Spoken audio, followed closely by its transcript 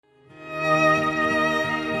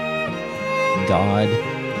God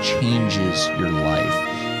changes your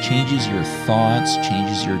life, changes your thoughts,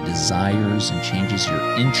 changes your desires, and changes your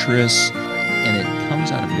interests, and it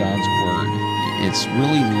comes out of God's Word. It's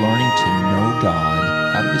really learning to know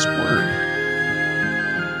God out of His Word.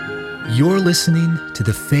 You're listening to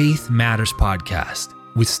the Faith Matters Podcast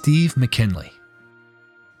with Steve McKinley.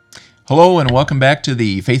 Hello and welcome back to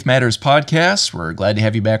the Faith Matters Podcast. We're glad to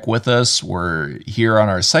have you back with us. We're here on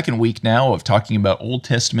our second week now of talking about Old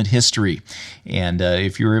Testament history. And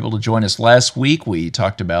if you were able to join us last week, we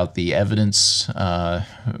talked about the evidence,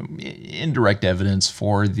 indirect evidence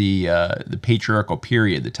for the patriarchal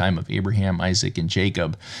period, the time of Abraham, Isaac, and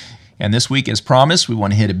Jacob. And this week, as promised, we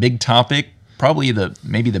want to hit a big topic, probably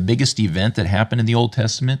maybe the biggest event that happened in the Old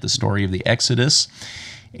Testament, the story of the Exodus.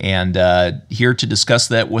 And here to discuss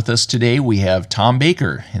that with us today, we have Tom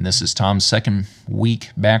Baker, and this is Tom's second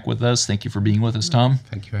week back with us. Thank you for being with us, Tom.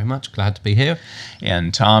 Thank you very much. Glad to be here.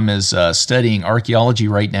 And Tom is studying archaeology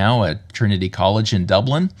right now at Trinity College in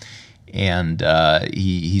Dublin, and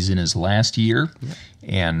he's in his last year,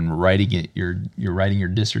 and you're writing your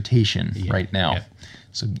dissertation right now. Yeah.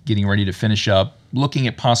 So getting ready to finish up, looking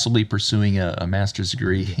at possibly pursuing a master's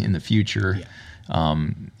degree in the future. Yeah.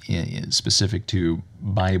 Specific to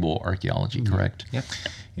Bible archaeology, correct? Yep.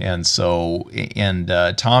 And so,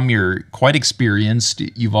 Tom, you're quite experienced.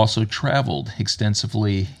 You've also traveled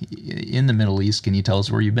extensively in the Middle East. Can you tell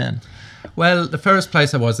us where you've been? Well, the first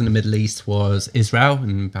place I was in the Middle East was Israel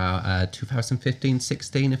in about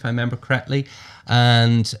 2015-16, if I remember correctly.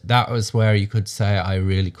 And that was where you could say I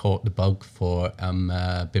really caught the bug for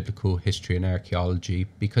biblical history and archaeology,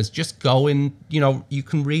 because just going, you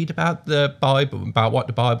can read about the Bible, about what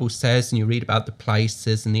the Bible says, and you read about the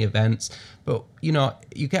places and the events, but,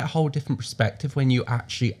 you get a whole different perspective when you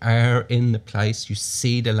actually are in the place. You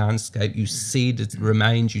see the landscape, you see the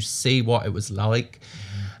remains, you see what it was like.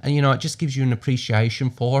 And, it just gives you an appreciation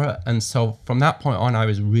for it. And so from that point on, I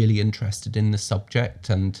was really interested in the subject.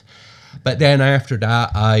 But then after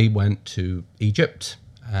that, I went to Egypt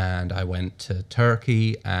and I went to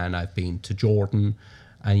Turkey and I've been to Jordan.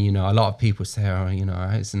 And, a lot of people say,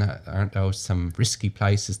 aren't those some risky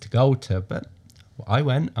places to go to? But I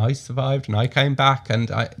went, I survived, and I came back. And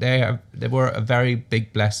they were a very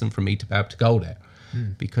big blessing for me to be able to go there,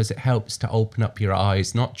 because it helps to open up your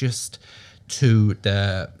eyes, not just to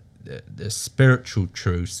the spiritual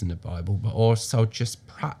truths in the Bible, but also just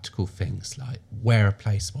practical things like where a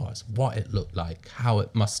place was, what it looked like, how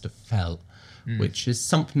it must have felt, which is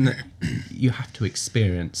something that you have to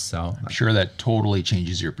experience. So I'm sure that totally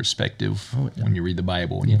changes your perspective when you read the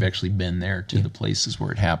Bible, when you've actually been there to the places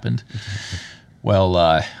where it happened. Exactly. Well,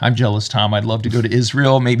 I'm jealous, Tom. I'd love to go to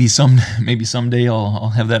Israel. Maybe someday I'll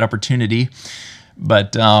have that opportunity.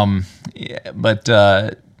 But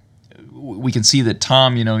we can see that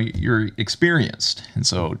Tom, you're experienced. And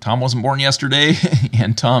so Tom wasn't born yesterday,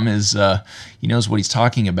 and Tom is, he knows what he's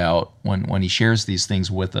talking about when he shares these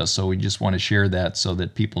things with us. So we just want to share that so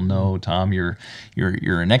that people know, Tom, you're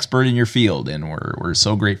an expert in your field, and we're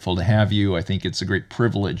so grateful to have you. I think it's a great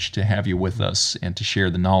privilege to have you with us and to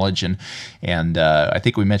share the knowledge. And I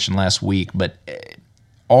think we mentioned last week, but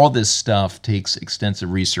all this stuff takes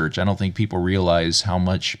extensive research. I don't think people realize how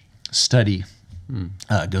much study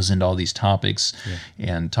goes into all these topics,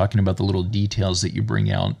 and talking about the little details that you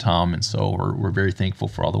bring out, Tom. And so we're very thankful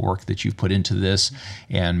for all the work that you've put into this.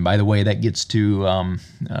 And by the way, that gets to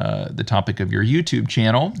the topic of your YouTube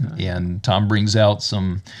channel. And Tom brings out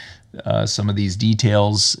some of these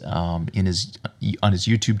details on his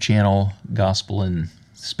YouTube channel, Gospel and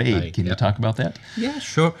Spade. Right, Can you talk about that? Yeah,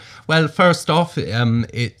 sure. Well, first off,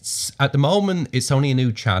 it's at the moment it's only a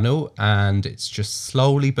new channel, and it's just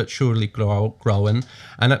slowly but surely growing.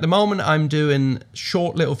 And at the moment, I'm doing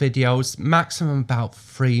short little videos, maximum about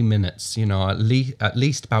 3 minutes. At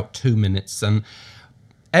least about 2 minutes. And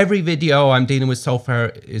every video I'm dealing with so far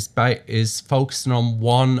is focusing on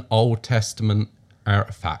one Old Testament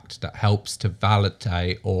artifact that helps to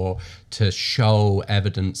validate or to show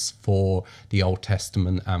evidence for the Old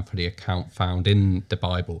Testament and for the account found in the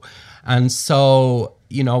Bible. And so,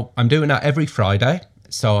 I'm doing that every Friday.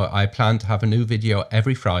 So I plan to have a new video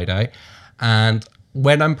every Friday. And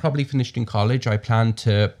when I'm probably finished in college, I plan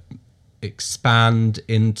to expand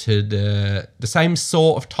into the same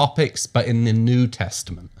sort of topics, but in the New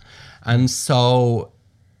Testament. And so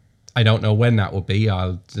I don't know when that will be.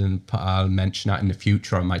 I'll mention that in the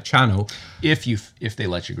future on my channel. If they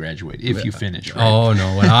let you graduate, if you finish, right? Oh,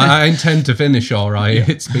 no. Well, I intend to finish all right. Yeah.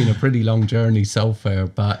 It's been a pretty long journey so far.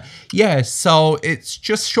 But yeah, so it's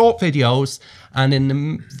just short videos. And in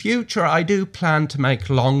the future, I do plan to make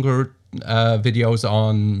longer videos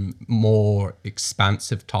on more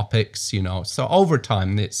expansive topics, you know. So over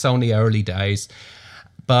time, it's only early days.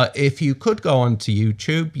 But if you could go onto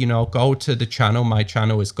YouTube, you know, go to the channel. My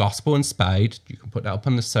channel is Gospel and Spade. You can put that up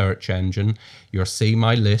on the search engine. You'll see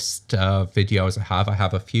my list of videos I have. I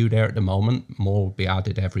have a few there at the moment. More will be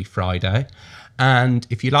added every Friday. And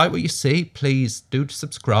if you like what you see, please do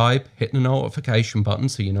subscribe, hit the notification button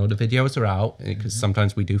so you know the videos are out, because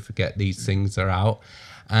sometimes we do forget these things are out.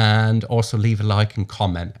 And also leave a like and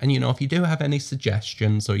comment. And, you know, if you do have any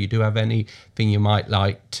suggestions or you do have anything you might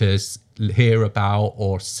like to hear about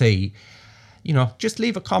or see, you know, just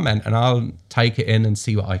leave a comment and I'll take it in and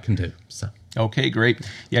see what I can do. So. Okay, great.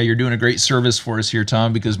 Yeah, you're doing a great service for us here,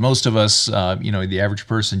 Tom, because most of us, you know, the average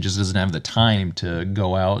person just doesn't have the time to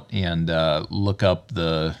go out and look up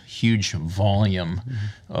the huge volume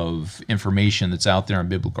of information that's out there on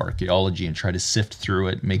biblical archaeology and try to sift through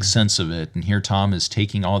it, make sense of it. And here Tom is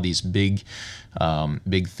taking all these big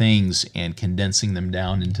things and condensing them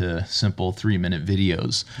down into simple 3-minute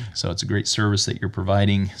videos. So it's a great service that you're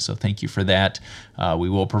providing. So thank you for that. We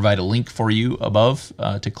will provide a link for you above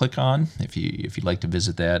to click on if you'd like to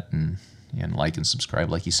visit that and like and subscribe,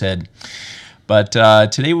 like you said. But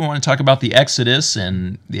today we want to talk about the Exodus,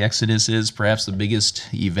 and the Exodus is perhaps the biggest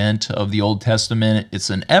event of the Old Testament. It's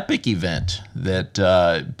an epic event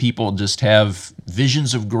that people just have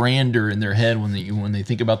visions of grandeur in their head when they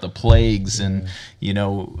think about the plagues, and you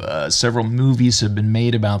know, several movies have been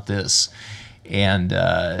made about this, and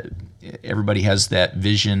everybody has that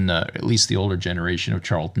vision, at least the older generation, of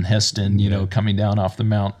Charlton Heston, you know, coming down off the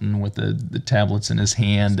mountain with the tablets in his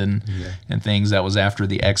hand and things. That was after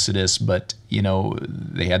the Exodus, but, you know,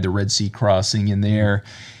 they had the Red Sea crossing in there.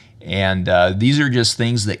 And these are just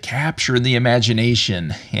things that capture the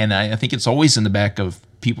imagination. And I think it's always in the back of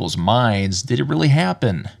people's minds, did it really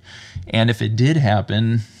happen? And if it did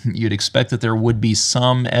happen, you'd expect that there would be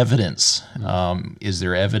some evidence. Is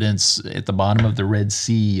there evidence at the bottom of the Red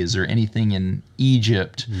Sea? Is there anything in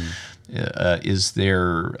Egypt? Is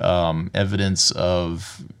there evidence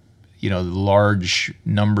of, you know, large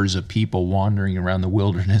numbers of people wandering around the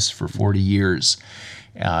wilderness for 40 years?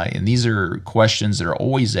 And these are questions that are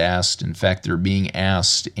always asked. In fact, they're being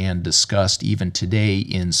asked and discussed even today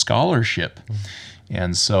in scholarship.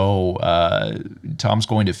 And so Tom's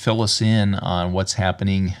going to fill us in on what's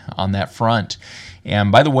happening on that front.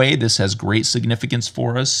 And by the way, this has great significance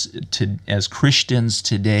for us as Christians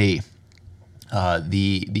today.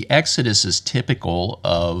 The Exodus is typical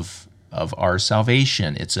of our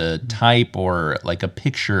salvation. It's a type or like a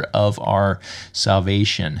picture of our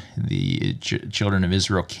salvation. The children of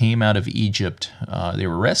Israel came out of Egypt. They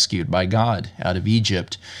were rescued by God out of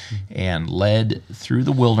Egypt and led through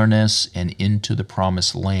the wilderness and into the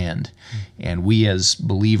promised land. And we as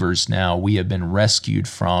believers now, we have been rescued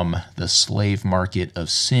from the slave market of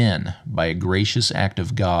sin by a gracious act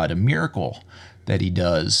of God, a miracle that He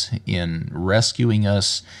does in rescuing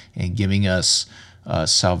us and giving us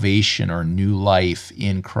salvation or new life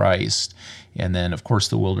in Christ. And then, of course,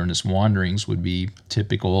 the wilderness wanderings would be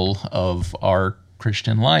typical of our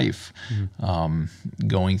Christian life,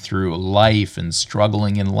 going through life and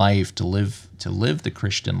struggling in life to live the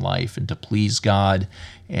Christian life and to please God,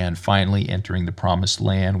 and finally entering the promised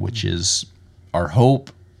land, which is our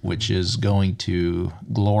hope, which is going to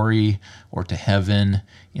glory or to heaven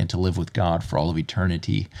and to live with God for all of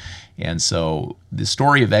eternity. And so the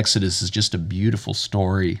story of Exodus is just a beautiful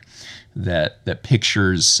story that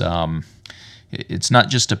pictures. It's not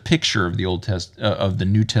just a picture of the of the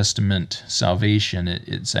New Testament salvation.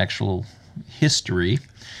 It's actual history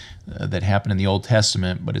that happened in the Old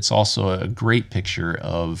Testament, but it's also a great picture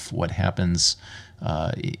of what happens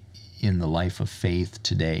in the life of faith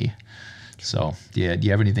today. So, yeah, do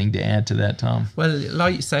you have anything to add to that, Tom? Well,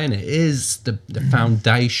 like you're saying, it is the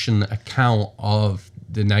foundation account of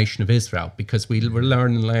the nation of Israel, because we were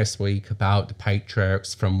learning last week about the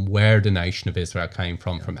patriarchs from where the nation of Israel came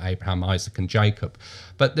from Abraham, Isaac, and Jacob.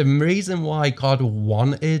 But the reason why God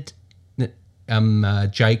wanted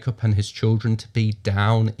Jacob and his children to be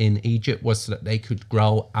down in Egypt was so that they could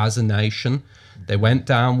grow as a nation. They went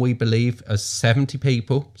down, we believe, as 70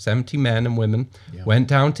 people, 70 men and women, went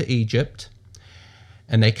down to Egypt.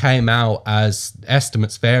 And they came out, as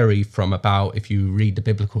estimates vary from about, if you read the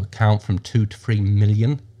biblical account, from 2 to 3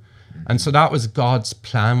 million. And so that was God's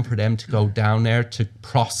plan for them to go down there to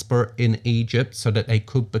prosper in Egypt so that they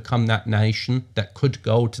could become that nation that could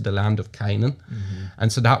go to the land of Canaan.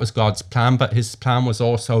 And so that was God's plan. But His plan was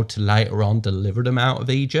also to later on deliver them out of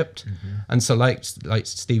Egypt. And so like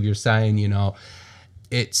Steve, you're saying, you know,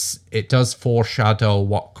 it does foreshadow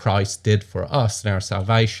what Christ did for us in our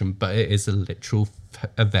salvation, but it is a literal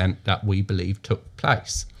event that we believe took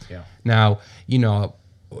place. Yeah. Now,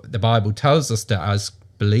 the Bible tells us that as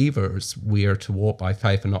believers, we are to walk by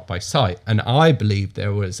faith and not by sight. And I believe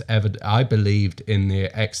I believed in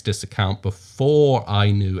the Exodus account before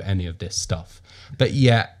I knew any of this stuff. But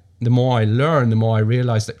yet, the more I learn, the more I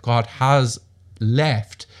realize that God has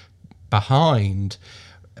left behind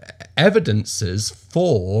evidences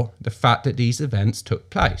for the fact that these events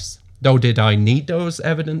took place. Though, did I need those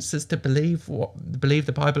evidences to believe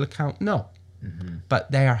the Bible account? No.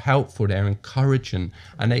 But they are helpful, they're encouraging,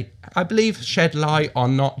 and they, I believe, shed light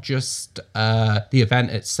on not just the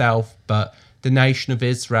event itself, but the nation of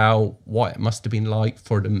Israel, what it must have been like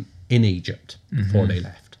for them in Egypt before they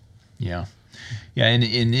left. Yeah. Yeah, and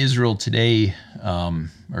in Israel today,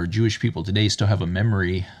 or Jewish people today still have a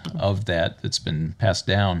memory of that's been passed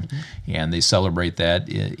down, and they celebrate that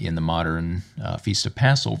in the modern Feast of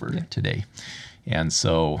Passover today. And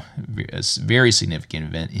so it's a very significant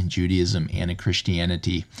event in Judaism and in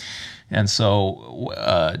Christianity. And so,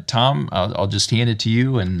 Tom, I'll just hand it to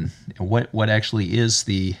you. And what actually is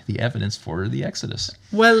the evidence for the Exodus?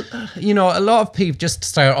 Well, a lot of people, just to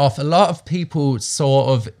start off, a lot of people sort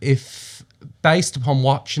of, if based upon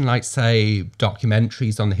watching, like, say,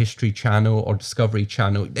 documentaries on the History Channel or Discovery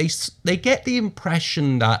Channel, they get the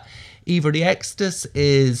impression that either the Exodus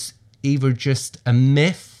is either just a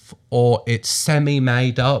myth, or it's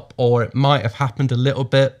semi-made up, or it might have happened a little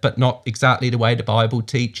bit, but not exactly the way the Bible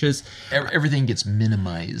teaches. Everything gets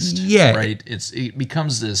minimized, right? It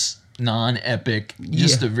becomes this non-epic,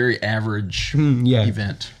 just a very average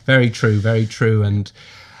event. Very true, very true. And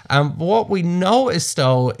what we notice,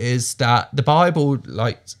 though, is that the Bible,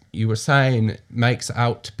 like you were saying, makes it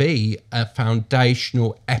out to be a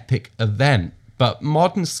foundational epic event. But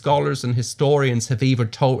modern scholars and historians have either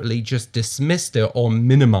totally just dismissed it or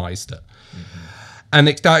minimized it. And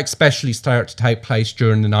that especially started to take place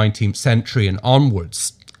during the 19th century and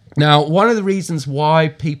onwards. Now, one of the reasons why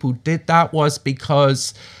people did that was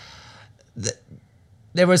because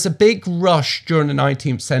there was a big rush during the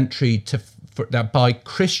 19th century by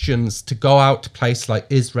Christians to go out to places like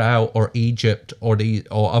Israel or Egypt or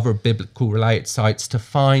other biblical related sites to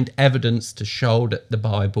find evidence to show that the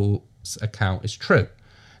Bible account is true.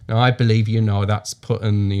 Now, I believe, that's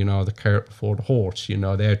putting, the cart before the horse.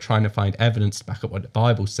 They're trying to find evidence to back up what the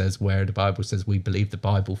Bible says, where the Bible says we believe the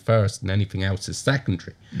Bible first and anything else is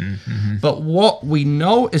secondary. But what we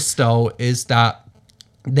notice, though, is that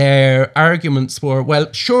their arguments were,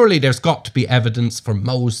 well, surely there's got to be evidence for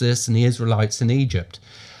Moses and the Israelites in Egypt.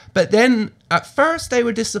 But then at first they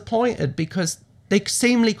were disappointed because they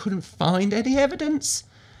seemingly couldn't find any evidence.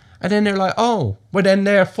 And then they're like, oh, well, then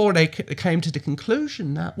therefore they came to the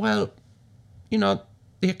conclusion that, well, the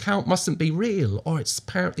account mustn't be real, or it's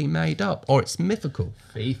partly made up, or it's mythical.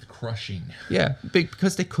 Faith crushing. Yeah,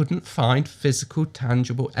 because they couldn't find physical,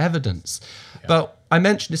 tangible evidence. Yeah. But I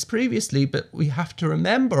mentioned this previously, but we have to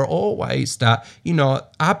remember always that,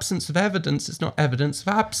 absence of evidence is not evidence of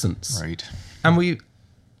absence. Right. And we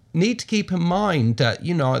need to keep in mind that,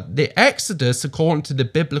 the Exodus, according to the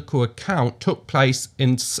biblical account, took place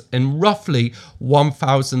in roughly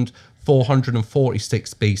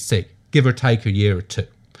 1446 BC, give or take a year or two.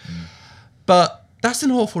 But that's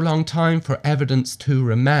an awful long time for evidence to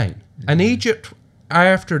remain. And Egypt,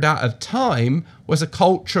 after that of time, was a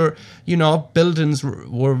culture, buildings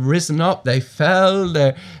were risen up, they fell,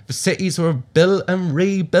 the cities were built and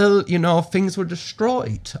rebuilt, things were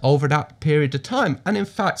destroyed over that period of time. And in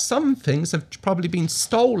fact, some things have probably been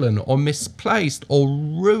stolen or misplaced or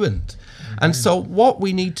ruined. And so what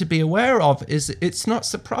we need to be aware of is it's not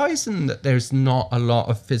surprising that there's not a lot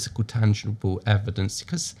of physical, tangible evidence,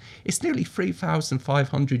 because it's nearly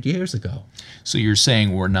 3,500 years ago. So you're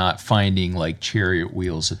saying we're not finding like chariot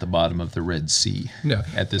wheels at the bottom of the Red Sea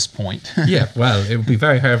at this point? Yeah, well, it would be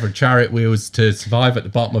very hard for chariot wheels to survive at the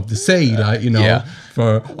bottom of the sea,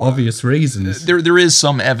 for obvious reasons. There is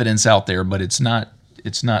some evidence out there, but it's not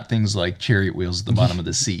things like chariot wheels at the bottom of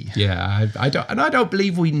the sea. Yeah, I don't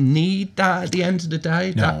believe we need that at the end of the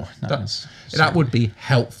day. No, that would be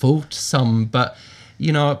helpful to some, but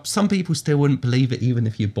some people still wouldn't believe it even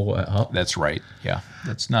if you brought it up. That's right. Yeah,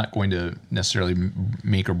 that's not going to necessarily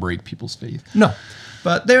make or break people's faith. No.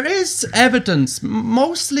 But there is evidence.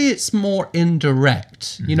 Mostly it's more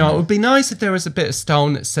indirect. It would be nice if there was a bit of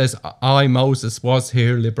stone that says, I, Moses, was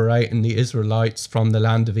here liberating the Israelites from the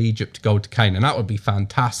land of Egypt to go to Canaan. That would be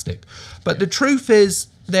fantastic. But the truth is,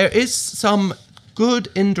 there is some good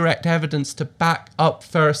indirect evidence to back up,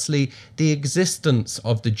 firstly, the existence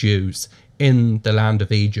of the Jews in the land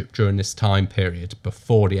of Egypt during this time period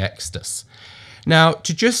before the Exodus. Now,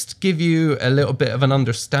 to just give you a little bit of an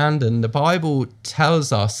understanding, the Bible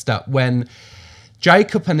tells us that when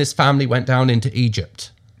Jacob and his family went down into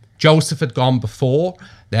Egypt, Joseph had gone before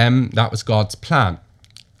them. That was God's plan.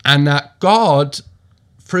 And that God,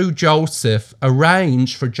 through Joseph,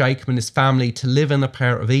 arranged for Jacob and his family to live in a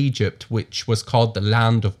part of Egypt, which was called the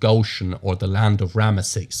land of Goshen, or the land of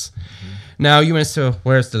Ramesses. Now, you may say,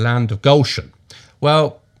 where's the land of Goshen?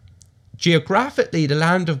 Well, geographically, the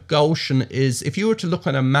land of Goshen is, if you were to look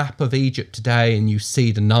at a map of Egypt today and you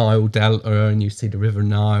see the Nile Delta and you see the River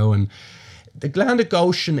Nile, and the land of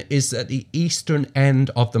Goshen is at the eastern end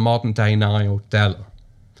of the modern day Nile Delta.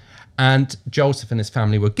 And Joseph and his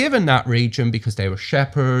family were given that region because they were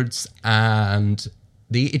shepherds, and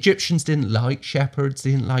the Egyptians didn't like shepherds,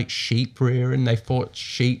 they didn't like sheep rearing. They thought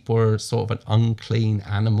sheep were sort of an unclean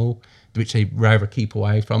animal, which they rather keep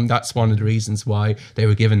away from. That's one of the reasons why they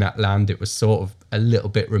were given that land. It was sort of a little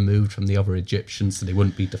bit removed from the other Egyptians so they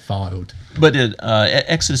wouldn't be defiled. But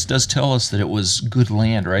Exodus does tell us that it was good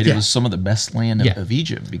land, right? Yeah. It was some of the best land Yeah. of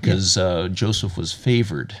Egypt because Joseph was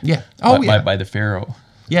favored Yeah. by the Pharaoh.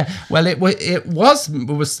 Yeah, well, it was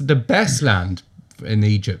the best land in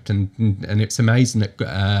Egypt, and it's amazing that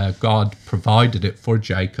God provided it for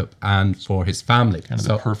Jacob and for his family. Kind of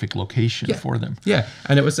the perfect location for them. Yeah,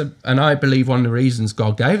 and it was and I believe one of the reasons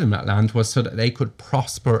God gave them that land was so that they could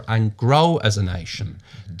prosper and grow as a nation,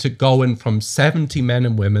 to going from 70 men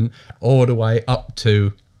and women all the way up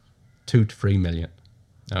to 2 to 3 million.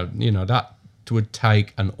 Now, that would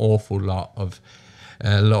take an awful lot of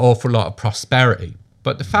prosperity.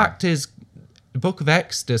 But the fact is, the book of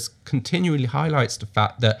Exodus continually highlights the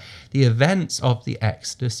fact that the events of the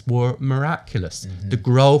Exodus were miraculous. The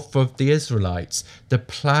growth of the Israelites, the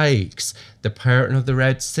plagues, the parting of the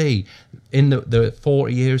Red Sea, in the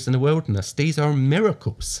 40 years in the wilderness. These are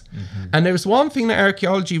miracles. And there's one thing that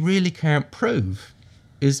archaeology really can't prove,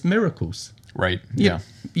 is miracles. Right, yeah.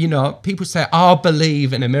 People say, I'll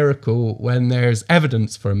believe in a miracle when there's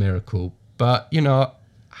evidence for a miracle. But,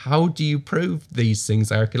 how do you prove these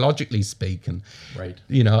things archaeologically speaking? Right.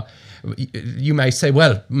 You may say,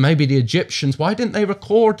 well, maybe the Egyptians, why didn't they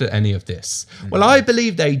record any of this? Well, I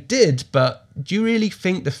believe they did, but do you really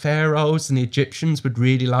think the pharaohs and the Egyptians would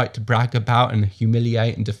really like to brag about and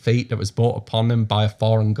humiliate and defeat that was brought upon them by a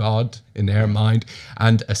foreign god in their mind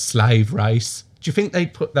and a slave race? Do you think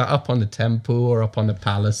they'd put that up on the temple or up on the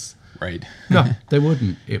palace? Right. No, they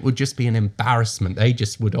wouldn't. It would just be an embarrassment. They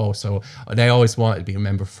always wanted to be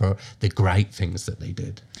remembered for the great things that they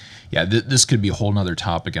did. Yeah, this could be a whole nother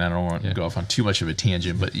topic, and I don't want to go off on too much of a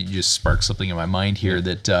tangent, but you just sparked something in my mind here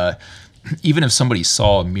that even if somebody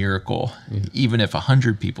saw a miracle, even if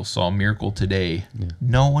 100 people saw a miracle today,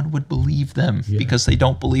 no one would believe them because they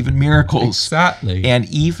don't believe in miracles. Exactly. And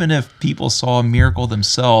even if people saw a miracle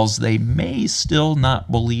themselves, they may still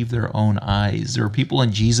not believe their own eyes. There were people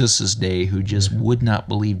in Jesus's day who just would not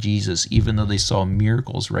believe Jesus, even though they saw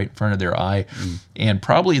miracles right in front of their eye. And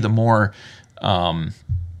probably the more, the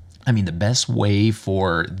best way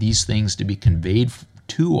for these things to be conveyed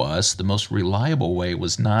to us, the most reliable way,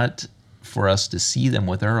 was not for us to see them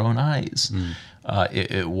with our own eyes.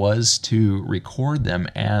 It was to record them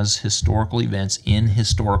as historical events in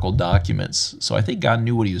historical documents. So I think God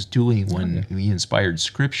knew what he was doing when he inspired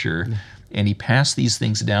Scripture, and he passed these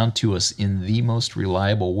things down to us in the most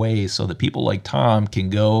reliable way so that people like Tom can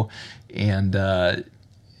go and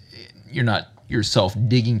you're not yourself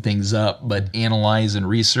digging things up, but analyze and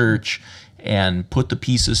research and put the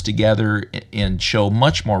pieces together and show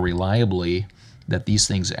much more reliably that these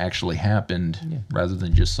things actually happened rather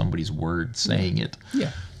than just somebody's word saying it.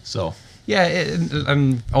 Yeah. So. Yeah,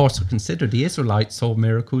 and also consider the Israelites saw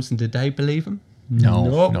miracles, and did they believe them?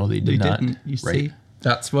 No, they didn't. You see,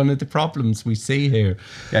 that's one of the problems we see here.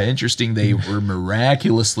 Yeah, interesting. They were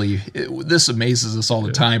miraculously, this amazes us all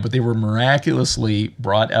the time, but they were miraculously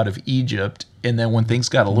brought out of Egypt. And then when things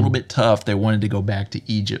got a little bit tough, they wanted to go back to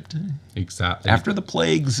Egypt. Exactly. After the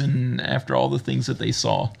plagues and after all the things that they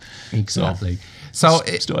saw. Exactly. So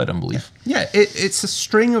still had unbelief. Yeah, it's a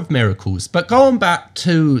string of miracles. But going back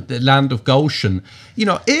to the land of Goshen,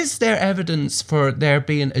 is there evidence for there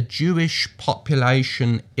being a Jewish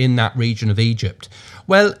population in that region of Egypt?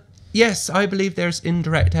 Well, yes, I believe there's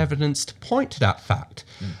indirect evidence to point to that fact.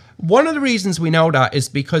 One of the reasons we know that is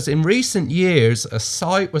because in recent years, a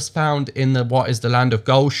site was found in what is the land of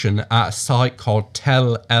Goshen at a site called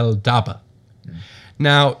Tel El Daba.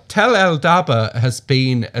 Now, Tel El Daba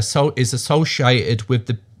is associated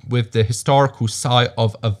with the historical site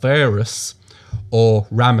of Avaris or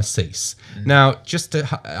Ramesses. Now, just to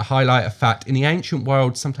highlight a fact, in the ancient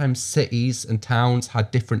world, sometimes cities and towns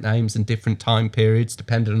had different names in different time periods,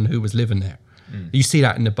 depending on who was living there. You see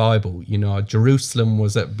that in the Bible. Jerusalem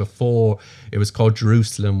was before it was called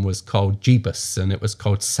Jerusalem, was called Jebus, and it was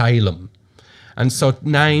called Salem. And so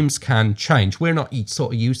names can change. We're not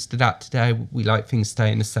sort of used to that today. We like things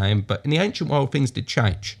staying the same. But in the ancient world, things did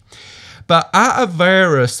change. But at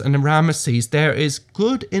Averroes and Ramesses, there is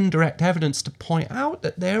good indirect evidence to point out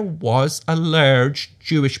that there was a large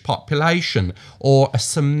Jewish population, or a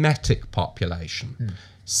Semitic population.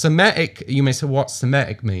 Semitic, you may say, what's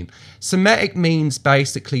Semitic mean? Semitic means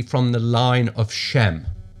basically from the line of Shem.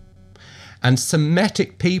 And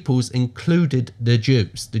Semitic peoples included the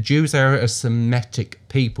Jews. The Jews are a Semitic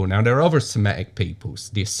people. Now, there are other Semitic peoples.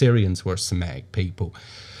 The Assyrians were Semitic people.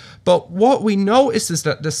 But what we notice is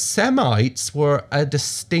that the Semites were a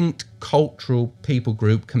distinct cultural people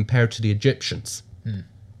group compared to the Egyptians.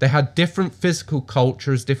 They had different physical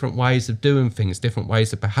cultures, different ways of doing things, different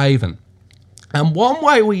ways of behaving. And one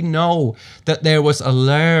way we know that there was a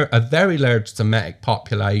very large Semitic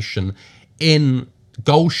population in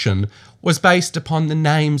Goshen was based upon the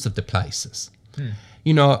names of the places.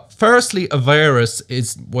 Firstly, Averroes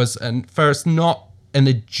was first not an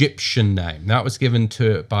Egyptian name. That was given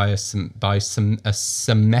to it by a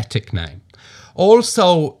Semitic name.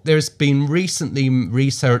 Also, there's been recently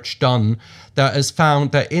research done that has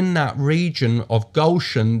found that in that region of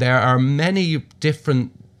Goshen, there are many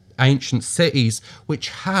different ancient cities which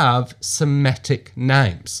have Semitic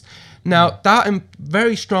names. Now, that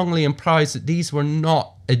very strongly implies that these were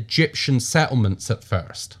not Egyptian settlements at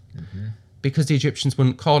first, because the Egyptians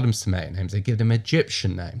wouldn't call them Semitic names. They give them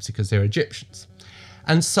Egyptian names because they're Egyptians.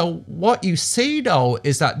 And so what you see, though,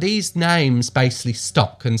 is that these names basically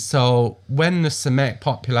stuck. And so when the Semitic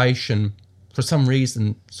population, for some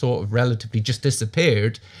reason, sort of relatively just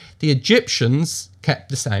disappeared, the Egyptians kept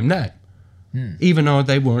the same name, even though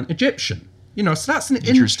they weren't Egyptian. So that's an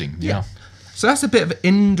interesting. Yeah. So that's a bit of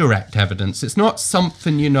indirect evidence. It's not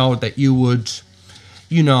something, that you would,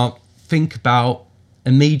 think about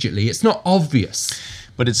immediately. It's not obvious.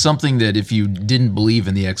 But it's something that if you didn't believe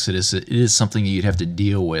in the Exodus, it is something you'd have to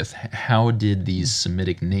deal with. How did these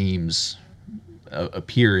Semitic names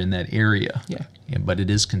appear in that area? Yeah. But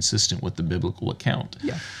it is consistent with the biblical account.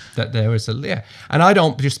 Yeah. That there was and I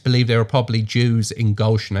don't just believe there were probably Jews in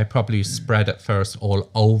Goshen. They probably spread at first all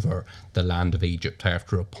over the land of Egypt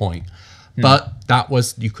after a point. But that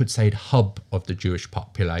was, you could say, the hub of the Jewish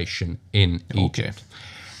population in Egypt.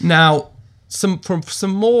 Now, some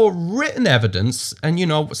more written evidence, and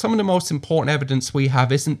some of the most important evidence we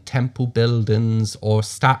have isn't temple buildings or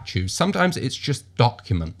statues. Sometimes it's just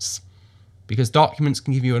documents, because documents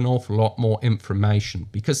can give you an awful lot more information,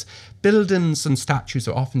 because buildings and statues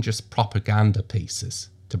are often just propaganda pieces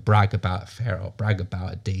to brag about a pharaoh, brag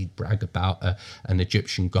about a deed, brag about an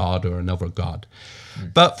Egyptian god or another god.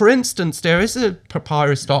 But for instance, there is a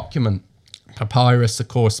papyrus document, papyrus of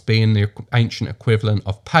course being the ancient equivalent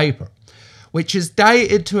of paper, which is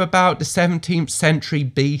dated to about the 17th century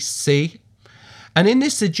BC. And in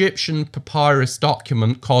this Egyptian papyrus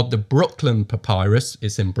document called the Brooklyn Papyrus,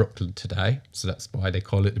 it's in Brooklyn today, so that's why they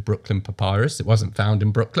call it the Brooklyn Papyrus. It wasn't found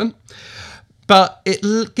in Brooklyn. But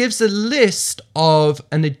it gives a list of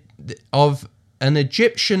an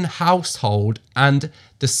Egyptian household and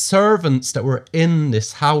the servants that were in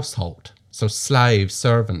this household. So slaves,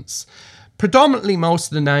 servants. Predominantly,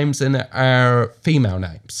 most of the names in it are female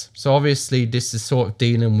names. So obviously, this is sort of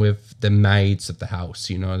dealing with the maids of the house.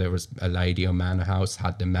 There was a lady or man of the house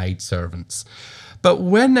had the maid servants. But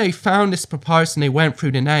when they found this papyrus and they went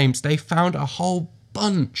through the names, they found a whole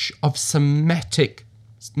bunch of Semitic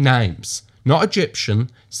names. Not Egyptian,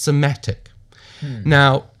 Semitic.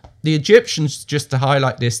 Now, the Egyptians, just to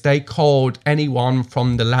highlight this, they called anyone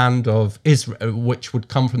from the land of Israel, which would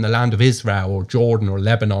come from the land of Israel or Jordan or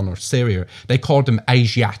Lebanon or Syria, they called them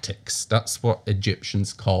Asiatics. That's what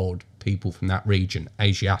Egyptians called people from that region,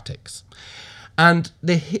 Asiatics. And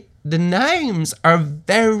the names are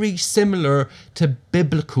very similar to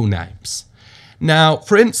biblical names. Now,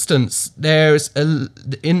 for instance, there's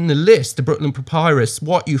in the list, the Brooklyn Papyrus,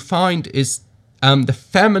 what you find is the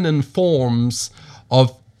feminine forms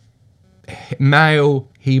of male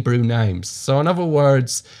Hebrew names. So in other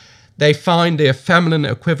words, they find the feminine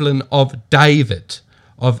equivalent of David,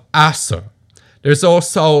 of Asser. There's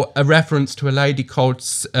also a reference to a lady called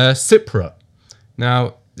Sipra.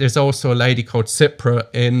 Now, there's also a lady called Sipra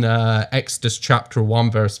in Exodus chapter 1,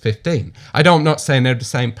 verse 15. I'm not saying they're the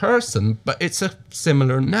same person, but it's a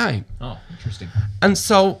similar name. Oh, interesting. And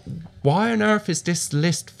so why on earth is this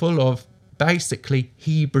list full of basically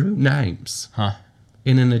Hebrew names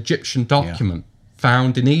in an Egyptian document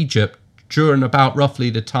found in Egypt during about roughly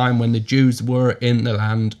the time when the Jews were in the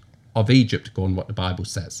land of Egypt, according to what the Bible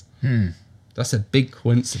says? That's a big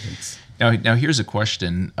coincidence. Now here's a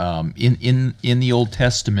question. In the Old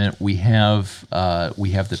Testament, we have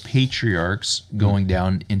the patriarchs going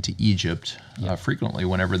down into Egypt frequently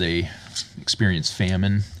whenever they experience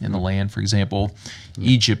famine in the land. For example,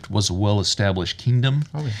 Egypt was a well-established kingdom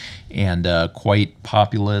and quite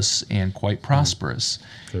populous and quite prosperous.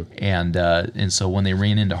 True. And so when they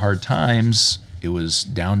ran into hard times, it was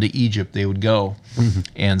down to Egypt they would go.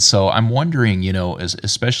 And so I'm wondering,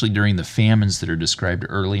 especially during the famines that are described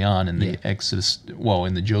early on in the Exodus,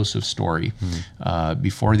 in the Joseph story,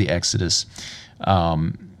 before the Exodus,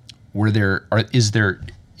 is there,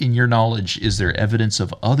 in your knowledge, is there evidence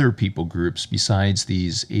of other people groups besides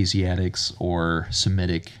these Asiatics or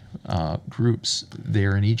Semitic groups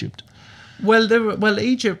there in Egypt? Well,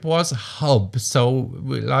 Egypt was a hub. So,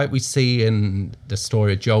 like we see in the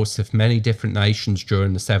story of Joseph, many different nations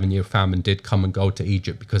during the 7-year famine did come and go to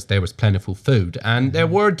Egypt because there was plentiful food. And there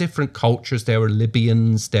were different cultures. There were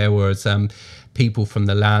Libyans. There was people from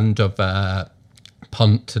the land of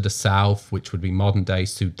Punt to the south, which would be modern-day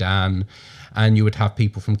Sudan. And you would have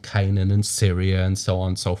people from Canaan and Syria and so on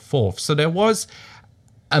and so forth. So there was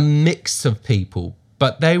a mix of people.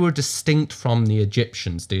 But they were distinct from the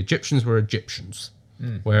Egyptians. The Egyptians were Egyptians,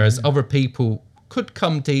 whereas other people could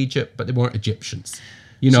come to Egypt, but they weren't Egyptians.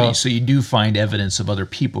 So you do find evidence of other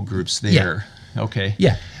people groups there. Yeah. Okay.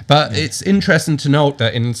 Yeah, but it's interesting to note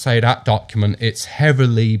that in, say, that document, it's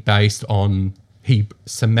heavily based on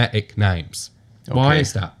Semitic names. Okay. Why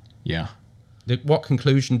is that? Yeah. What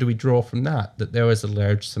conclusion do we draw from that? That there was a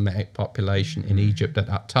large Semitic population in Egypt at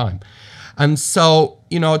that time. And so,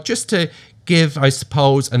 just to give, I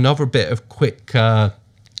suppose, another bit of quick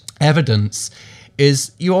evidence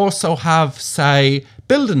is you also have, say,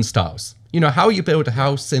 building styles. How you build a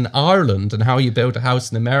house in Ireland and how you build a house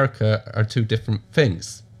in America are two different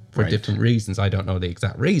things for different reasons. I don't know the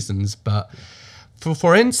exact reasons, but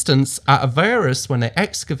for instance, at Avaris, when they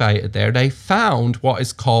excavated there, they found what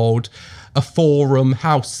is called a four-room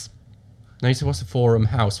house. Now you say, what's a four-room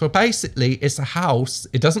house? Well, basically, it's a house.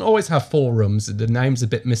 It doesn't always have 4 rooms. The name's a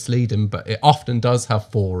bit misleading, but it often does have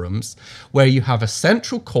 4 rooms, where you have a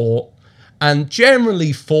central court and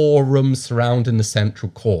generally 4 rooms surrounding the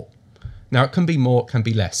central court. Now, it can be more, it can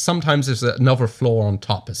be less. Sometimes there's another floor on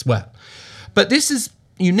top as well. But this is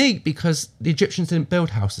unique because the Egyptians didn't build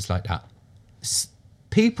houses like that.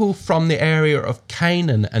 People from the area of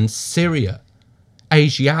Canaan and Syria,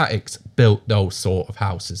 Asiatics, built those sort of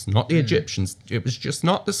houses, not the Egyptians. It was just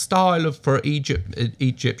not the style for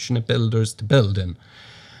Egyptian builders to build in.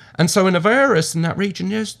 And so in Avaris, in that region,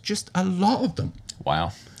 there's just a lot of them.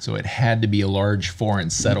 Wow. So it had to be a large foreign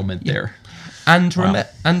settlement there.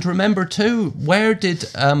 And remember too, where did,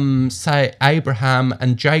 say, Abraham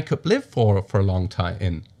and Jacob live for a long time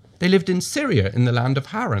in? They lived in Syria, in the land of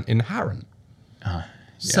Haran, in Haran. Yeah.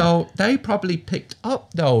 So they probably picked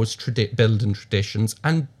up those building traditions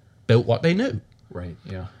and built what they knew. Right,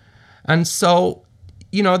 yeah. And so,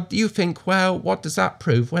 you think, well, what does that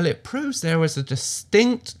prove? Well, it proves there was a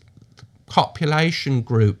distinct population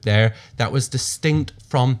group there that was distinct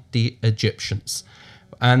from the Egyptians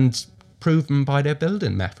and proven by their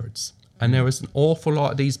building methods. And there was an awful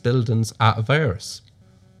lot of these buildings at Avaris.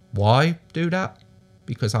 Why do that?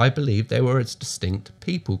 Because I believe they were a distinct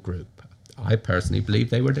people group. I personally believe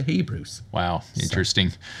they were the Hebrews. Wow,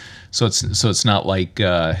 interesting. So it's not like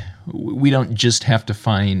we don't just have to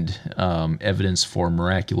find evidence for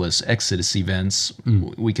miraculous Exodus events.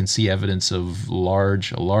 We can see evidence of a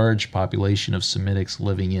large population of Semitics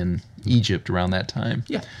living in Egypt around that time.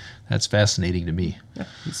 Yeah, that's fascinating to me. Yeah,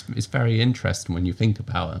 it's very interesting when you think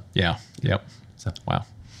about it. Yeah. Yep. So wow.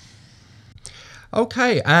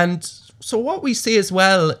 Okay, and so what we see as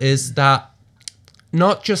well is that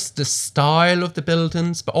not just the style of the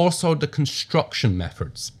buildings, but also the construction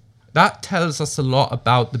methods. That tells us a lot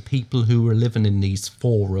about the people who were living in these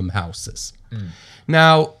 4-room houses.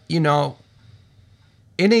 Now,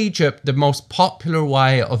 in Egypt, the most popular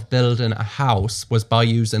way of building a house was by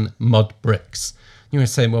using mud bricks. You were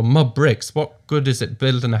saying, well, mud bricks, what good is it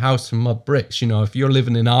building a house from mud bricks? If you're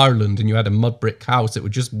living in Ireland and you had a mud brick house, it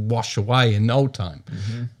would just wash away in no time.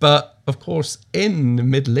 But, of course, in the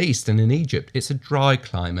Middle East and in Egypt, it's a dry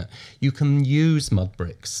climate. You can use mud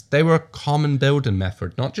bricks. They were a common building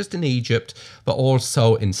method, not just in Egypt, but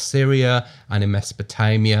also in Syria and in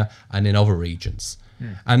Mesopotamia and in other regions.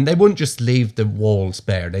 And they wouldn't just leave the walls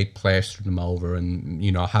bare. They'd plaster them over and,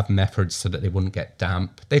 have methods so that they wouldn't get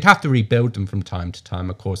damp. They'd have to rebuild them from time to time.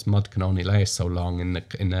 Of course, mud can only lay so long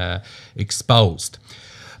in exposed.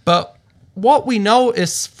 But what we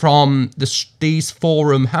notice from these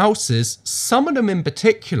 4-room houses, some of them in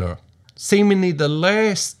particular, seemingly the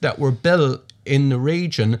latest that were built in the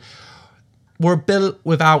region, were built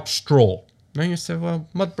without straw. Now you say, well,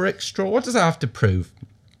 mud brick, straw, what does that have to prove?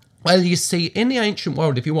 Well, you see, in the ancient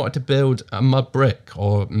world, if you wanted to build a mud brick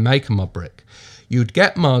or make a mud brick, you'd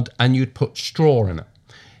get mud and you'd put straw in it.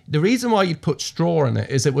 The reason why you'd put straw in it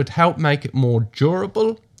is it would help make it more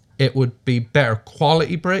durable, it would be better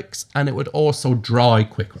quality bricks, and it would also dry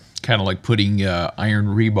quicker. Kind of like putting iron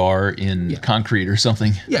rebar in concrete or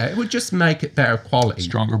something. Yeah, it would just make it better quality.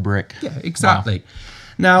 Stronger brick. Yeah, exactly. Wow.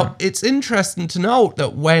 Now, it's interesting to note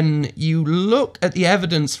that when you look at the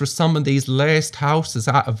evidence for some of these latest houses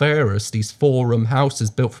at Averus, these 4-room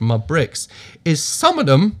houses built from mud bricks, is some of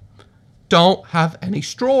them don't have any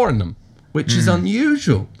straw in them, which is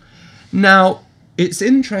unusual. Now, it's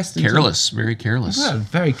interesting. Careless, very careless. Well,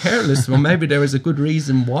 very careless. Well, maybe there was a good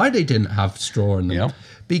reason why they didn't have straw in them. Yep.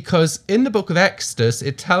 Because in the book of Exodus,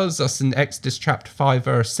 it tells us in Exodus chapter 5,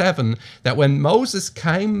 verse 7, that when Moses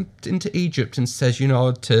came into Egypt and says,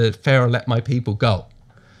 to Pharaoh, let my people go.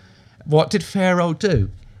 What did Pharaoh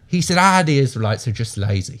do? He said, the Israelites are just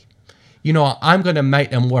lazy. I'm going to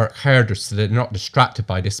make them work harder so they're not distracted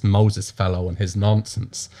by this Moses fellow and his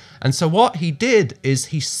nonsense. And so what he did is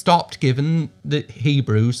he stopped giving the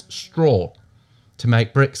Hebrews straw to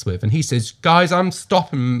make bricks with. And he says, guys, I'm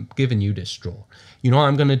stopping giving you this straw. You know what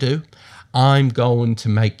I'm going to do? I'm going to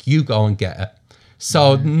make you go and get it.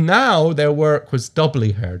 So now their work was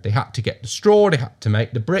doubly hard. They had to get the straw, they had to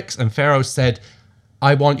make the bricks, and Pharaoh said,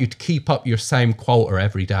 I want you to keep up your same quota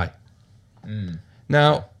every day.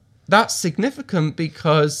 Now, that's significant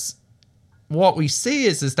because what we see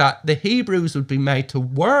is that the Hebrews would be made to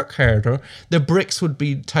work harder, the bricks would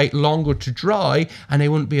take longer to dry, and they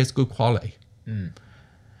wouldn't be as good quality.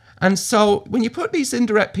 And so when you put these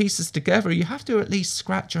indirect pieces together, you have to at least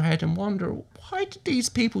scratch your head and wonder, why did these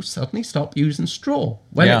people suddenly stop using straw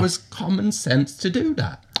when it was common sense to do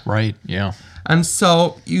that? Right, yeah. And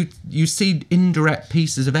so you see indirect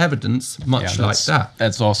pieces of evidence much like that.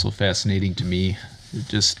 That's also fascinating to me. It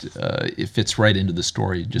just it fits right into the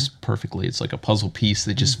story just perfectly. It's like a puzzle piece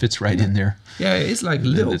that just fits right in there. Yeah, it is like a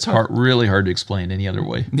little. It's really hard to explain any other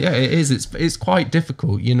way. Yeah, it is. It's quite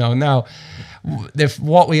difficult, Now,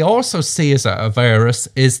 what we also see is at Averus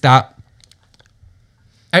is that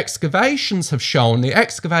excavations have shown. The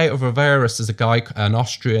excavator of Averus is an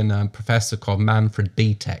Austrian professor called Manfred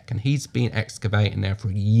Bietek, and he's been excavating there for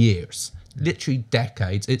years, literally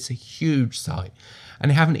decades. It's a huge site. And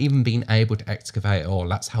they haven't even been able to excavate it all.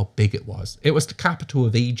 That's how big it was. It was the capital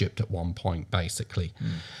of Egypt at one point, basically.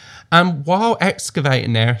 And while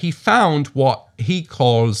excavating there, he found what he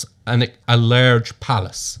calls a large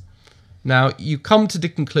palace. Now, you come to the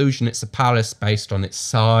conclusion it's a palace based on its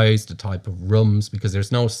size, the type of rooms, because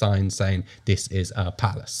there's no sign saying this is a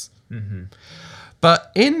palace.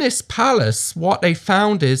 But in this palace, what they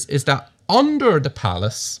found is that under the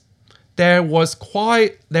palace, there was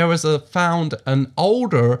found an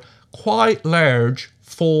older, quite large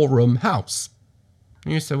 4-room house.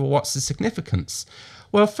 And you say, well, what's the significance?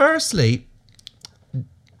 Well, firstly,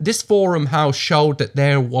 this 4-room house showed that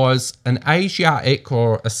there was an Asiatic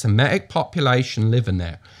or a Semitic population living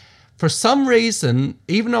there. For some reason,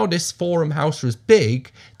 even though this 4-room house was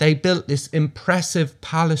big, they built this impressive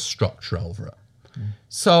palace structure over it.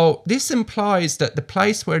 So this implies that the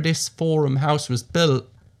place where this 4-room house was built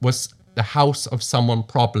was the house of someone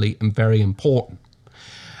probably and very important.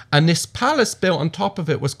 And this palace built on top of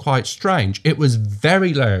it was quite strange. It was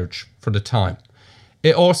very large for the time.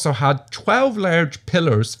 It also had 12 large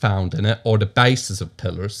pillars found in it, or the bases of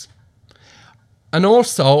pillars. And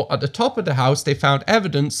also, at the top of the house, they found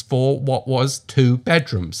evidence for what was 2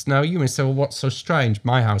 bedrooms. Now, you may say, well, what's so strange?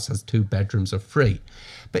 My house has 2 bedrooms or 3.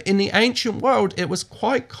 But in the ancient world, it was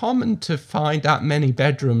quite common to find that many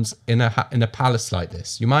bedrooms in a palace like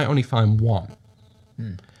this. You might only find 1.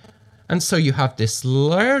 And so you have this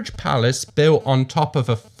large palace built on top of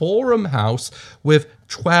a 4-room house with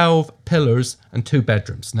 12 pillars and 2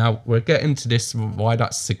 bedrooms. Now, we'll get into this, why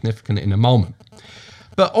that's significant in a moment.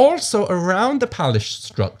 But also around the palace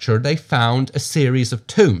structure, they found a series of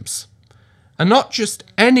tombs. And not just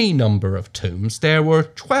any number of tombs, there were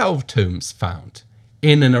 12 tombs found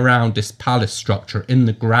in and around this palace structure, in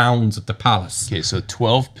the grounds of the palace. Okay, so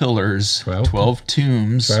 12 pillars, 12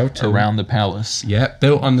 tombs around the palace. Yeah,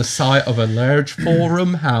 built on the site of a large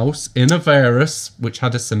 4-room house in Averus, which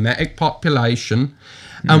had a Semitic population.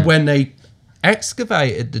 And when they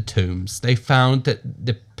excavated the tombs, they found that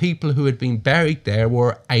the people who had been buried there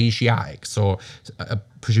were Asiatics, or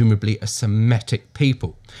presumably a Semitic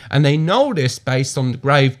people. And they know this based on the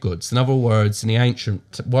grave goods. In other words, in the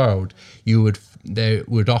ancient world, they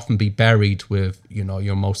would often be buried with,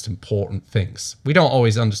 your most important things. We don't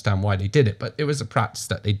always understand why they did it, but it was a practice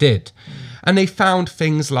that they did. And they found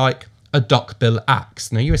things like a duckbill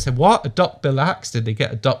axe. Now you would say, what? A duckbill axe? Did they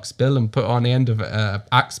get a duck's bill and put it on the end of an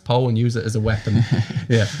axe pole and use it as a weapon?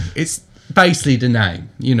 Yeah, it's basically the name.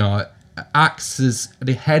 Axes,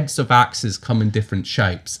 the heads of axes come in different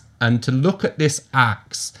shapes. And to look at this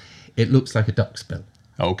axe, it looks like a duck's bill.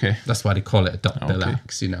 Okay. That's why they call it a duckbill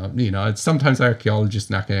axe. Sometimes archaeologists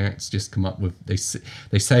and academics just come up with, they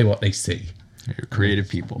say what they see. You're creative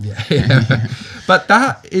people. Yeah. But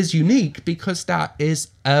that is unique because that is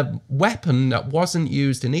a weapon that wasn't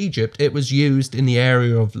used in Egypt. It was used in the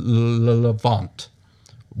area of Levant,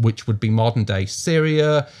 which would be modern day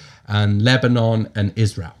Syria and Lebanon and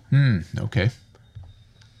Israel. Okay.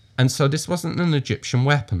 And so this wasn't an Egyptian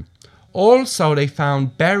weapon. Also, they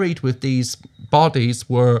found buried with these bodies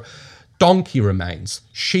were donkey remains,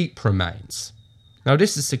 sheep remains. Now,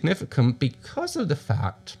 this is significant because of the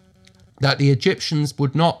fact that the Egyptians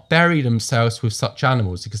would not bury themselves with such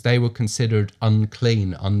animals because they were considered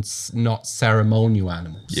unclean, not ceremonial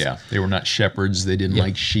animals. Yeah, they were not shepherds. They didn't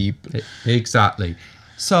like sheep. Exactly.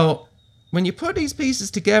 So when you put these pieces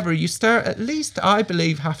together, you start, at least I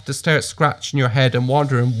believe, have to start scratching your head and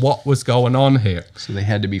wondering what was going on here. So they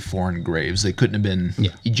had to be foreign graves. They couldn't have been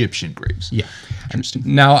Egyptian graves. Yeah.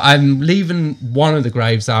 Now, I'm leaving one of the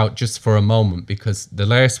graves out just for a moment because the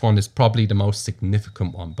last one is probably the most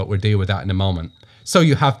significant one, but we'll deal with that in a moment. So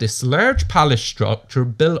you have this large palace structure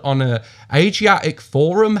built on an Asiatic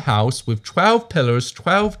forum house with 12 pillars,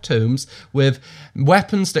 12 tombs, with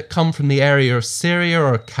weapons that come from the area of Syria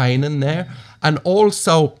or Canaan there. And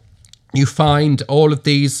also you find all of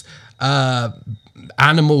these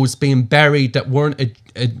animals being buried that weren't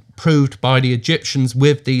approved by the Egyptians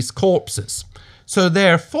with these corpses. So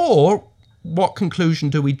therefore, what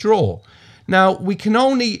conclusion do we draw? Now, we can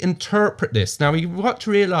only interpret this. Now, you've got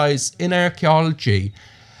to realize in archaeology,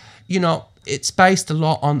 it's based a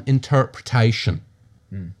lot on interpretation.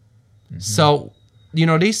 Mm-hmm. So,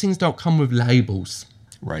 these things don't come with labels.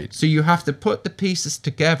 Right. So you have to put the pieces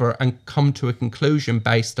together and come to a conclusion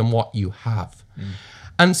based on what you have.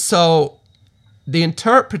 And so the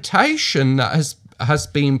interpretation that has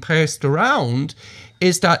been passed around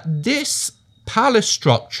is that this palace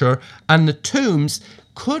structure and the tombs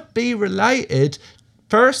could be related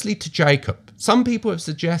firstly to Jacob. Some people have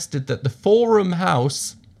suggested that the forum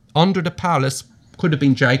house under the palace could have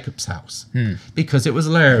been Jacob's house because it was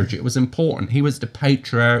large, it was important. He was the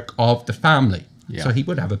patriarch of the family, so he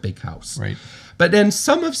would have a big house. Right. But then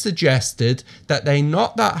some have suggested that they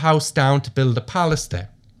knocked that house down to build a palace there.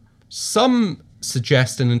 Some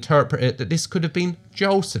suggest and interpret it that this could have been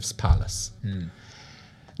Joseph's palace.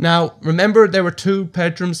 Now, remember there were 2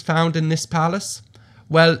 bedrooms found in this palace?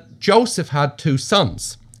 Well, Joseph had 2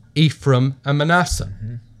 sons, Ephraim and Manasseh.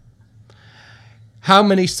 How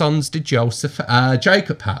many sons did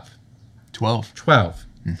Jacob have? 12. 12.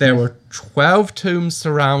 There were 12 tombs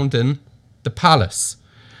surrounding the palace.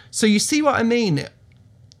 So you see what I mean?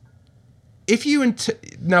 If you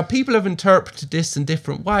now people have interpreted this in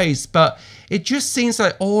different ways, but it just seems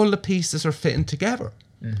like all the pieces are fitting together.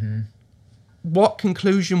 What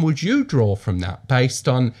conclusion would you draw from that based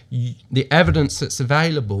on the evidence that's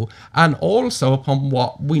available and also upon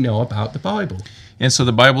what we know about the Bible? And so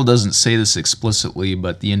the Bible doesn't say this explicitly,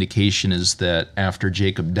 but the indication is that after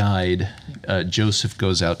Jacob died, Joseph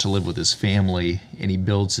goes out to live with his family, and he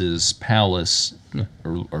builds his palace,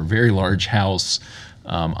 or very large house,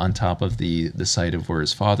 on top of the site of where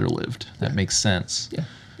his father lived. That makes sense. Yeah,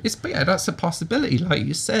 that's a possibility. Like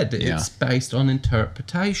you said, it's based on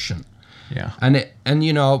interpretation. Yeah. And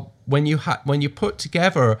when you put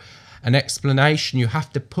together an explanation, you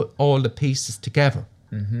have to put all the pieces together.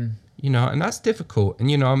 And that's difficult.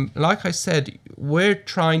 And like I said, we're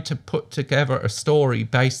trying to put together a story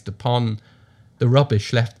based upon the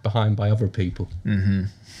rubbish left behind by other people. And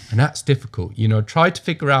that's difficult. Try to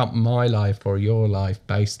figure out my life or your life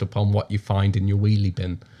based upon what you find in your wheelie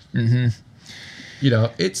bin.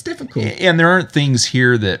 It's difficult. And there aren't things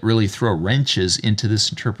here that really throw wrenches into this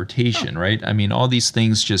interpretation, right? I mean, all these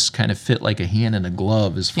things just kind of fit like a hand in a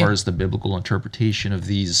glove as far as the biblical interpretation of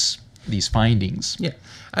these findings. Yeah.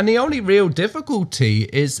 And the only real difficulty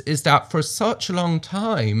is that for such a long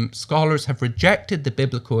time, scholars have rejected the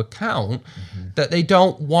biblical account that they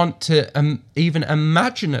don't want to even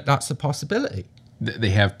imagine that that's a possibility.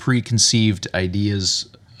 They have preconceived ideas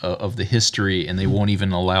of the history, and they won't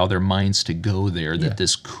even allow their minds to go there, that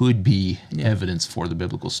this could be evidence for the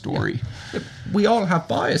biblical story. We all have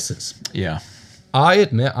biases. Yeah. I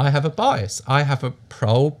admit I have a bias. I have a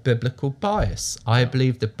pro-biblical bias. I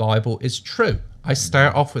believe the Bible is true. I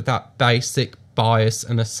start off with that basic bias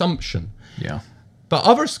and assumption. Yeah. But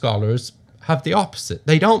other scholars have the opposite.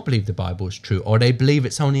 They don't believe the Bible is true, or they believe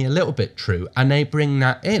it's only a little bit true, and they bring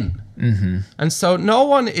that in. Mm-hmm. And so no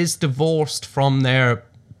one is divorced from their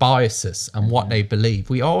biases and what they believe.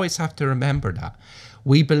 We always have to remember that.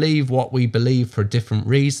 We believe what we believe for different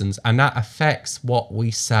reasons, and that affects what we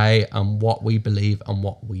say and what we believe and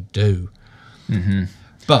what we do. Mm-hmm.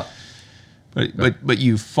 But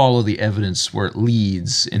you follow the evidence where it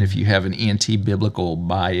leads, and if you have an anti-biblical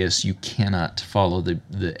bias, you cannot follow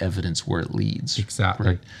the evidence where it leads. Exactly.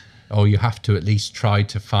 Right? Or you have to at least try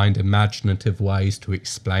to find imaginative ways to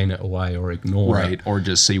explain it away or ignore it. Right, or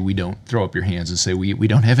just say we don't, throw up your hands and say we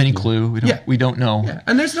don't have any clue, we don't know. Yeah.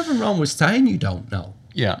 And there's nothing wrong with saying you don't know.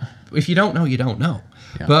 Yeah. If you don't know, you don't know.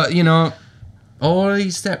 Yeah. But, all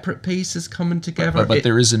these separate pieces coming together. But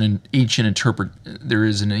there is an ancient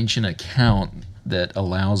account that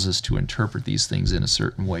allows us to interpret these things in a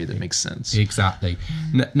certain way that makes sense. Exactly.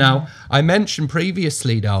 Now, I mentioned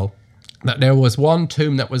previously, though, that there was one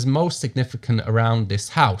tomb that was most significant around this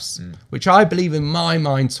house, which I believe in my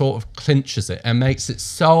mind sort of clinches it and makes it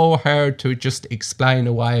so hard to just explain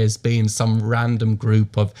away as being some random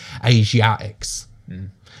group of Asiatics.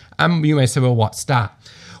 And you may say, well, what's that?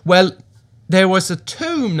 Well, there was a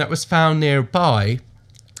tomb that was found nearby,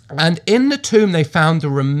 and in the tomb they found the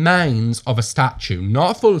remains of a statue.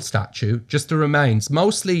 Not a full statue, just the remains,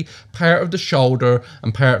 mostly part of the shoulder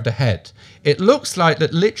and part of the head. It looks like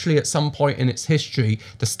that literally at some point in its history,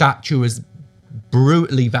 the statue was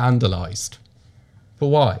brutally vandalized. But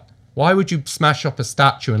why? Why would you smash up a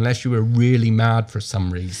statue unless you were really mad for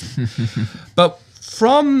some reason? But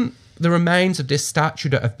from the remains of this statue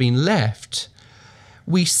that have been left,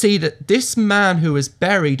 we see that this man who was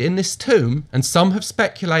buried in this tomb, and some have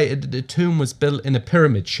speculated that the tomb was built in a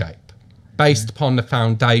pyramid shape based upon the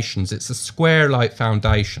foundations. It's a square-like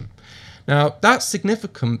foundation. Now, that's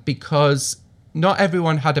significant because not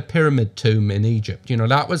everyone had a pyramid tomb in Egypt.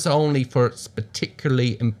 That was only for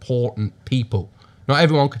particularly important people. Not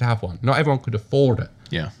everyone could have one. Not everyone could afford it.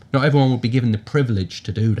 Yeah. Not everyone would be given the privilege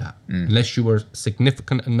to do that unless you were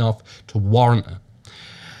significant enough to warrant it.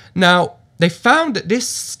 Now, they found that this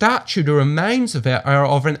statue, the remains of it, are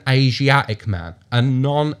of an Asiatic man, a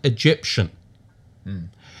non-Egyptian.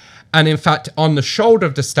 And in fact, on the shoulder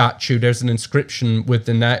of the statue, there's an inscription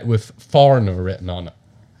with foreigner written on it.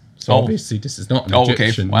 So obviously, this is not an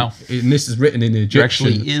Egyptian. Okay. Wow. And this is written in Egyptian. There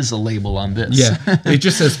actually is a label on this. Yeah, it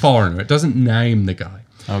just says foreigner. It doesn't name the guy.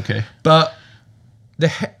 Okay. But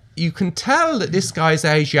you can tell that this guy's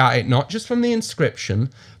Asiatic, not just from the inscription,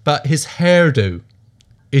 but his hairdo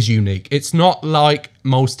is unique. It's not like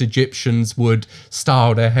most Egyptians would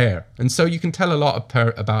style their hair. And so you can tell a lot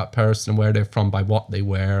about a person, where they're from, by what they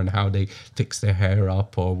wear and how they fix their hair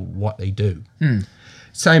up or what they do.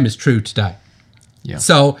 Same is true today. Yeah.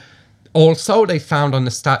 So also they found on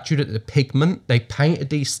the statue that the pigment, they painted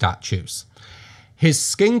these statues. His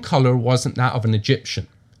skin color wasn't that of an Egyptian.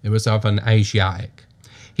 It was of an Asiatic.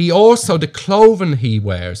 The clothing he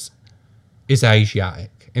wears is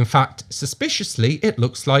Asiatic. In fact, suspiciously, it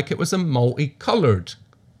looks like it was a multicolored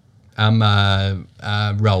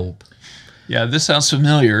robe. Yeah, this sounds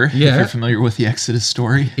familiar. Yeah. If you're familiar with the Exodus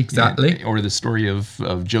story. Exactly. Or the story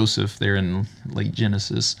of Joseph there in late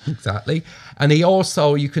Genesis. Exactly. And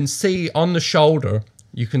you can see on the shoulder,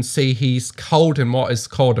 he's holding what is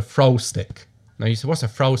called a throw stick. Now you say, what's a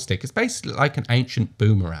throw stick? It's basically like an ancient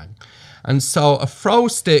boomerang. And so a throw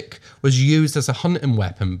stick was used as a hunting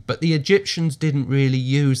weapon, but the Egyptians didn't really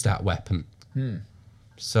use that weapon.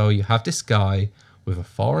 So you have this guy with a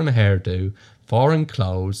foreign hairdo, foreign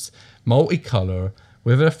clothes, multicolour,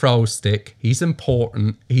 with a throw stick. He's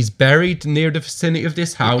important. He's buried near the vicinity of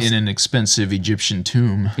this house. In an expensive Egyptian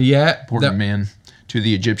tomb. Yeah. Important man to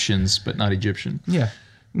the Egyptians, but not Egyptian. Yeah.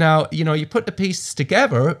 Now, you put the pieces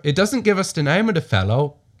together. It doesn't give us the name of the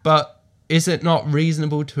fellow, but is it not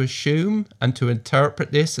reasonable to assume and to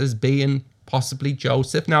interpret this as being possibly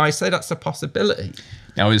Joseph? Now, I say that's a possibility.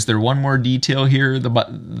 Now, is there one more detail here? The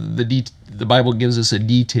Bible gives us a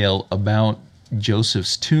detail about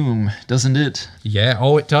Joseph's tomb, doesn't it? Yeah,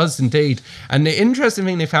 it does indeed. And the interesting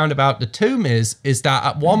thing they found about the tomb is that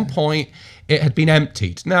at one point it had been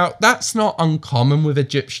emptied. Now, that's not uncommon with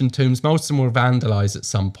Egyptian tombs. Most of them were vandalized at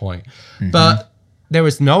some point. But there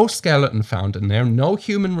was no skeleton found in there, no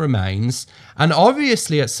human remains, and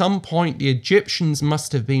obviously at some point the Egyptians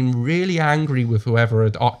must have been really angry with whoever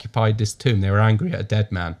had occupied this tomb. They were angry at a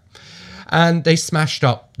dead man. And they smashed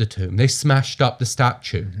up the tomb. They smashed up the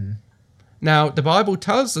statue. Now, the Bible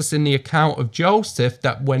tells us in the account of Joseph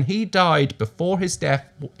that when he died, before his death,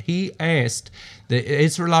 he asked the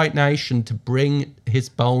Israelite nation to bring his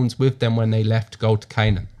bones with them when they left to go to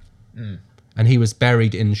Canaan. And he was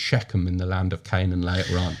buried in Shechem in the land of Canaan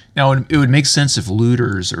later on. Now, it would make sense if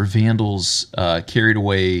looters or vandals carried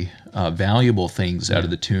away valuable things out of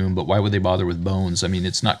the tomb, but why would they bother with bones? I mean,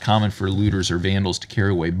 it's not common for looters or vandals to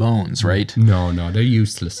carry away bones, right? No, they're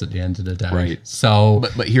useless at the end of the day. Right. So,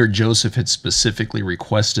 But here Joseph had specifically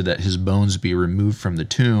requested that his bones be removed from the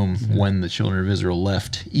tomb when the children of Israel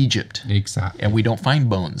left Egypt. exactly. And we don't find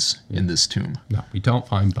bones in this tomb. No, we don't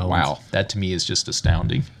find bones. Wow, that to me is just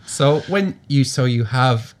astounding. So you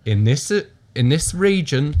have in this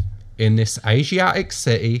region, in this Asiatic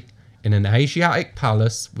city, in an Asiatic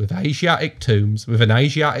palace with Asiatic tombs, with an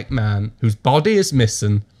Asiatic man whose body is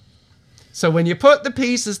missing. So when you put the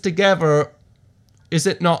pieces together, is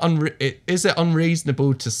it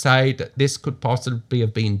unreasonable to say that this could possibly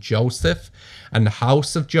have been Joseph and the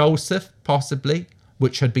house of Joseph, possibly,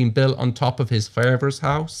 which had been built on top of his father's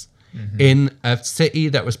house in a city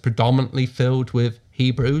that was predominantly filled with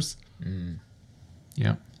Hebrews?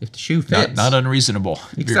 Yeah. If the shoe fits. Not unreasonable.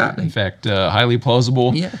 Exactly. In fact, highly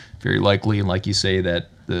plausible. Yeah. Very likely, and like you say, that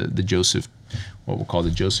the Joseph, what we'll call the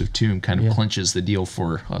Joseph tomb, kind of clinches the deal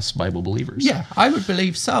for us Bible believers. Yeah, I would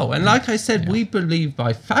believe so. And like I said, we believe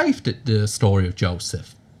by faith that the story of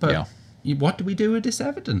Joseph. But what do we do with this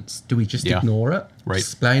evidence? Do we just ignore it? Right.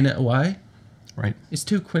 Explain it away? Right. It's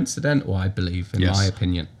too coincidental, I believe, in my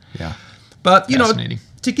opinion. Yeah. But, you know, Fascinating.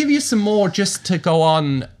 to give you some more, just to go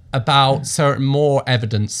on about certain more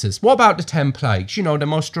evidences. What about the 10 plagues? You know, the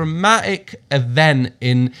most dramatic event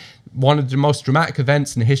one of the most dramatic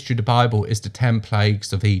events in the history of the Bible is the 10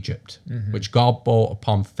 plagues of Egypt, which God brought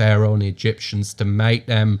upon Pharaoh and the Egyptians to make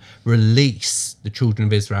them release the children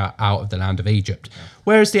of Israel out of the land of Egypt.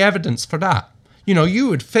 Where is the evidence for that? You know, you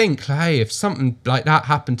would think, hey, if something like that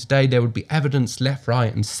happened today, there would be evidence left,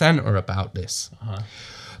 right, and center about this.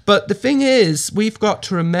 But the thing is, we've got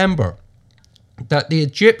to remember that the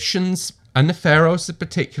Egyptians and the pharaohs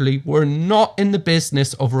particularly were not in the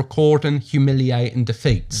business of recording humiliating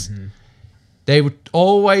defeats. They would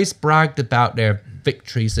always bragged about their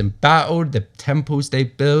victories in battle, the temples they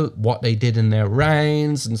built, what they did in their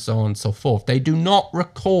reigns, and so on and so forth. They do not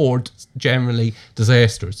record generally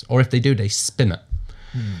disasters, or if they do, they spin it.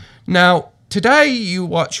 Now, today you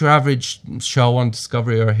watch your average show on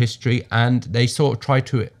Discovery or History, and they sort of try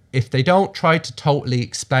to, if they don't try to totally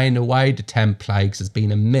explain away the 10 plagues as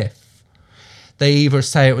being a myth, they either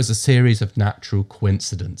say it was a series of natural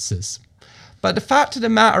coincidences. But the fact of the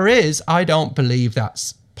matter is, I don't believe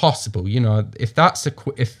that's possible. You know, if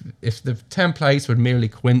the 10 plagues were merely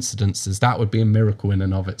coincidences, that would be a miracle in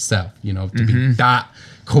and of itself, you know, to be that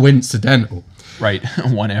coincidental. Right.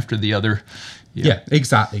 One after the other. Yeah,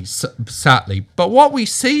 exactly. Sadly. But what we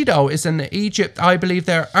see, though, is in Egypt, I believe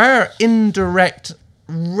there are indirect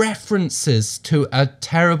references to a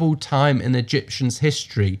terrible time in Egyptians'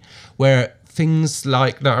 history where things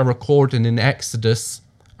like that are recorded in Exodus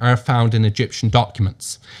are found in Egyptian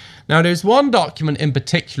documents. Now, there's one document in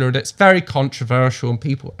particular that's very controversial and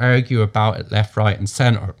people argue about it left, right, and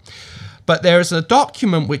center. But there's a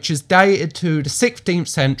document which is dated to the 16th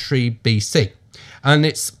century BC, and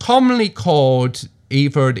it's commonly called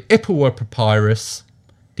either the Ipuwer Papyrus,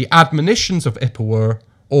 the Admonitions of Ipuwer,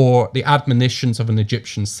 or the Admonitions of an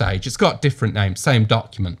Egyptian Sage. It's got different names, same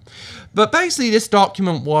document. But basically, this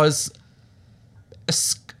document was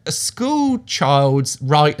a school child's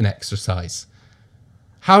writing exercise.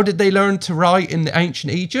 How did they learn to write in the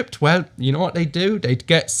ancient Egypt? Well, you know what they do? They'd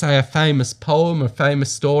get, say, a famous poem or famous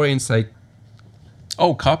story and say,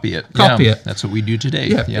 oh, copy it. Copy it. That's what we do today.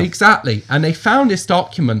 Yeah, exactly. And they found this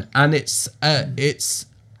document, and it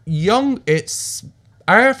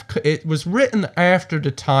was written after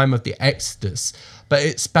the time of the Exodus, but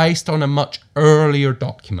it's based on a much earlier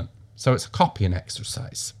document. So it's a copying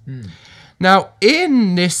exercise. Now,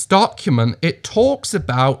 in this document, it talks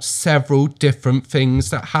about several different things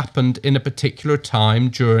that happened in a particular time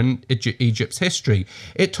during Egypt's history.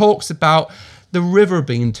 It talks about the river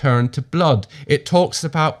being turned to blood. It talks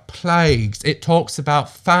about plagues. It talks about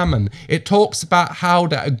famine. It talks about how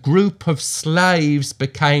that a group of slaves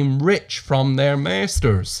became rich from their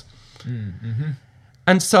masters.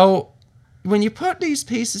 And so when you put these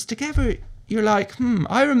pieces together, you're like,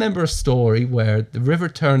 I remember a story where the river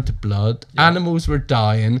turned to blood, animals were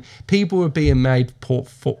dying, people were being made poor,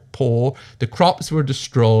 the crops were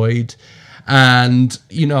destroyed, and,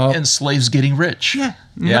 you know... And slaves getting rich. Yeah.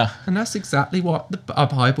 Yeah. And that's exactly what the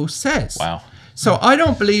Bible says. Wow. So I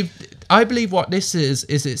believe what this is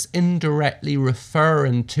it's indirectly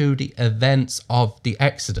referring to the events of the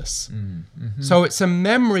Exodus. Mm-hmm. So it's a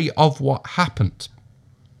memory of what happened,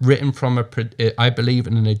 written from I believe,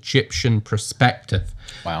 in an Egyptian perspective.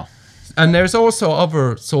 Wow. And there's also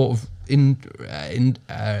other sort of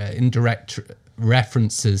indirect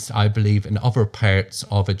references, I believe, in other parts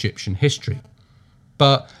of Egyptian history.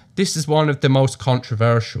 But this is one of the most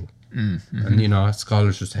controversial. Mm-hmm. And, you know,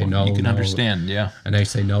 scholars will say no. You can understand, yeah. And they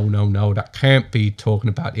say, no, that can't be talking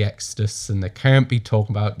about the Exodus, and they can't be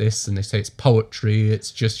talking about this. And they say it's poetry.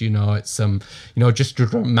 It's just, you know, it's just a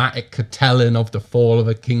dramatic telling of the fall of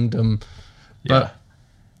a kingdom. Yeah. But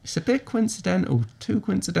it's a bit coincidental, too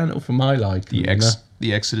coincidental for my liking.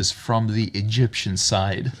 The Exodus from the Egyptian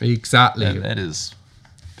side. Exactly. That is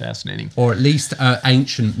fascinating. Or at least an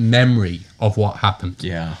ancient memory of what happened.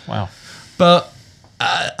 Yeah, wow. But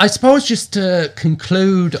I suppose just to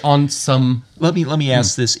conclude on some... Let me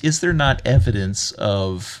ask this. Is there not evidence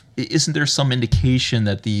of... Isn't there some indication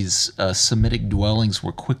that these Semitic dwellings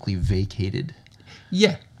were quickly vacated?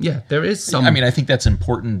 Yeah, there is some... I mean, I think that's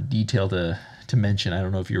important detail to mention. I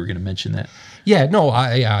don't know if you were going to mention that. Yeah, no,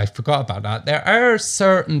 I forgot about that. There are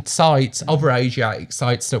certain sites, other Asiatic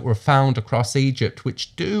sites that were found across Egypt,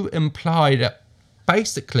 which do imply that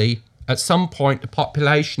basically... At some point, the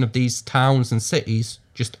population of these towns and cities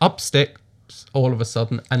just upped all of a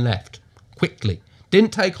sudden and left quickly.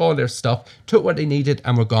 Didn't take all their stuff, took what they needed,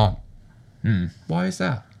 and were gone. Why is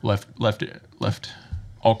that? Left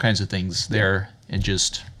all kinds of things there and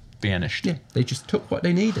just vanished. Yeah, they just took what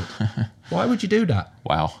they needed. Why would you do that?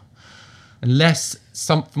 Wow. Unless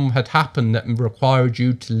something had happened that required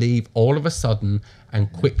you to leave all of a sudden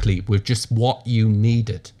and quickly with just what you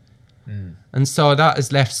needed. And so that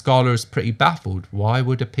has left scholars pretty baffled. Why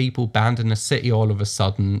would a people abandon a city all of a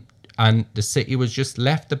sudden, and the city was just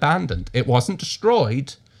left abandoned? It wasn't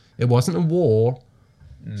destroyed. It wasn't a war.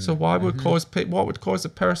 So what would cause a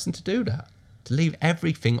person to do that? To leave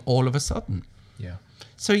everything all of a sudden? Yeah.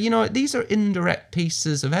 So, you know, these are indirect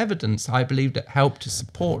pieces of evidence, I believe, that help to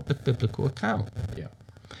support the biblical account. Yeah.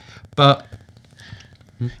 But...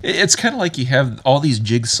 It's kind of like you have all these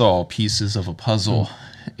jigsaw pieces of a puzzle,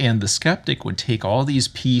 and the skeptic would take all these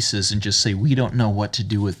pieces and just say, we don't know what to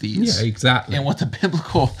do with these. Yeah, exactly. And what the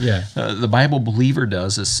biblical, the Bible believer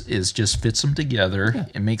does is just fits them together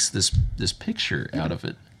and makes this picture out of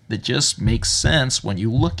it that just makes sense when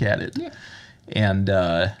you look at it. Yeah. And,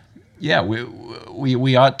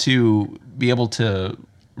 we ought to be able to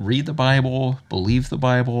read the Bible, believe the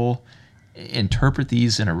Bible, interpret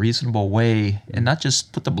these in a reasonable way, and not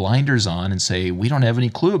just put the blinders on and say, we don't have any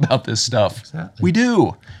clue about this stuff. Exactly. We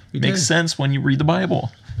do. It makes sense when you read the Bible.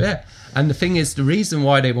 Yeah. And the thing is, the reason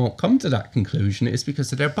why they won't come to that conclusion is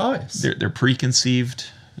because of their bias. Their preconceived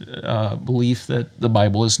belief that the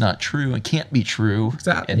Bible is not true and can't be true.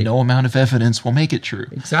 Exactly. And no amount of evidence will make it true.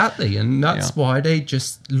 Exactly. And that's why they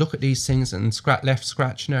just look at these things and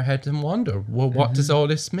scratching their head and wonder, well, what does all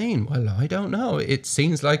this mean? Well, I don't know. It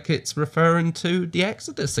seems like it's referring to the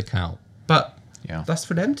Exodus account. But that's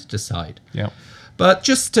for them to decide. Yeah. But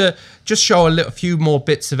just to show a few more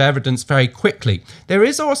bits of evidence very quickly, there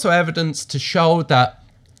is also evidence to show that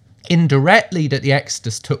indirectly that the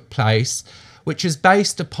Exodus took place, which is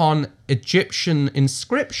based upon Egyptian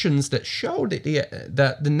inscriptions that show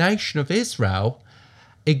that the nation of Israel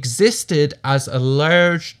existed as a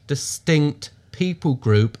large, distinct people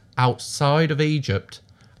group outside of Egypt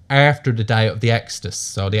after the day of the Exodus.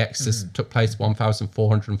 So the Exodus took place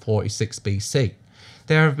 1446 BC.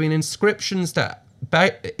 There have been inscriptions that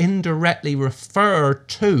indirectly refer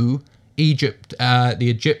to Egypt,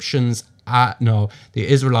 the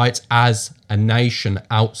Israelites as a nation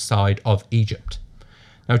outside of Egypt.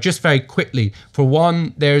 Now, just very quickly, for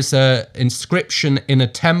one, there's an inscription in a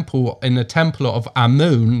temple of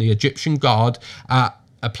Amun, the Egyptian god, at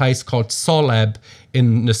a place called Soleb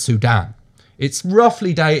in the Sudan. It's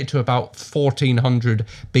roughly dated to about 1400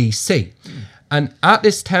 BC. And at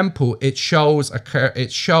this temple, it shows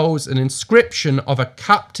an inscription of a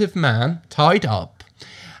captive man tied up.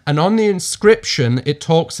 And on the inscription, it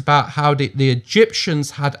talks about how the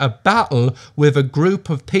Egyptians had a battle with a group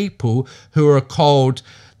of people who are called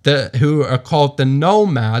the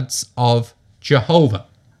nomads of Jehovah.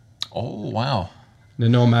 Oh, wow. The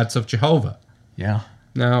nomads of Jehovah. Yeah.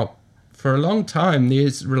 Now, for a long time, the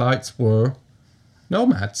Israelites were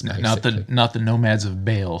nomads, basically. Not the nomads of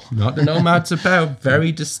Baal. Not the nomads of Baal.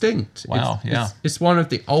 Very distinct. Wow, It's one of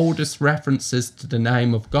the oldest references to the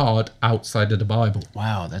name of God outside of the Bible.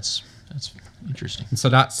 Wow, that's interesting. And so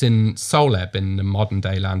that's in Soleb, in the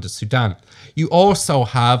modern-day land of Sudan. You also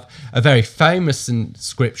have a very famous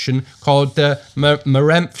inscription called the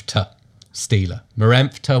Meremphtha stela.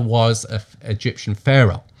 Meremphtha was an Egyptian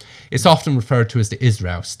pharaoh. It's often referred to as the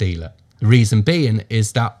Israel stela. The reason being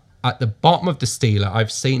is that at the bottom of the stela,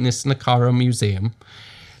 I've seen this in the Cairo Museum,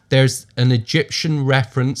 there's an Egyptian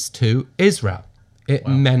reference to Israel. It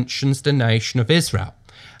mentions the nation of Israel.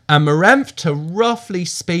 And Meremphtha, roughly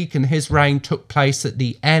speaking, his reign took place at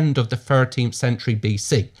the end of the 13th century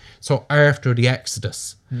BC, so after the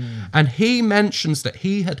Exodus. And he mentions that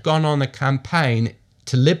he had gone on a campaign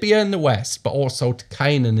to Libya in the west, but also to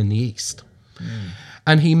Canaan in the east.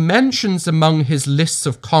 And he mentions among his lists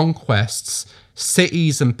of conquests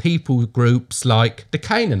cities and people groups like the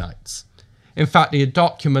Canaanites. In fact, the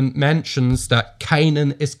document mentions that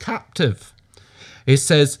Canaan is captive. It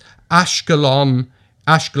says Ashkelon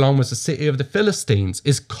was a city of the Philistines,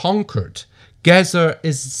 is conquered. Gezer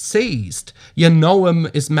is seized.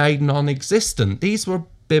 Yanoam is made non-existent. These were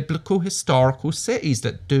biblical historical cities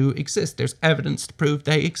that do exist. There's evidence to prove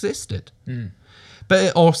they existed. But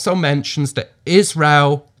it also mentions that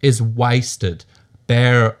Israel is wasted,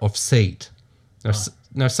 bare of seed.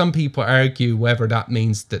 Now, some people argue whether that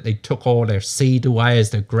means that they took all their seed away as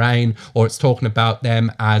their grain, or it's talking about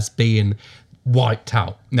them as being wiped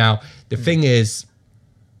out. Now, the thing is,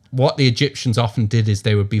 what the Egyptians often did is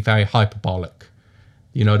they would be very hyperbolic.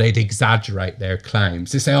 You know, they'd exaggerate their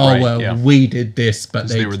claims. They say, we did this, but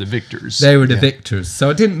they were the victors. They were the victors. So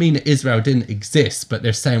it didn't mean that Israel didn't exist, but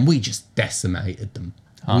they're saying we just decimated them.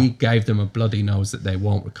 We gave them a bloody nose that they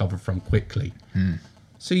won't recover from quickly.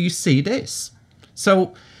 So you see this.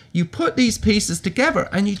 So you put these pieces together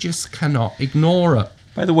and you just cannot ignore it.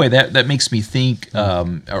 By the way, that makes me think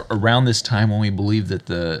around this time when we believe that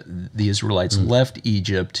the Israelites left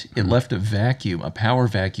Egypt, it left a vacuum, a power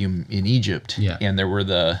vacuum in Egypt, and there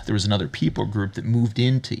was another people group that moved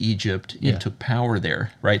into Egypt and took power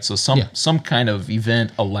there, right? So some kind of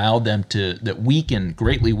event allowed them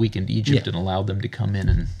greatly weakened Egypt and allowed them to come in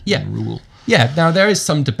and rule. Yeah, now there is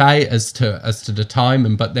some debate as to the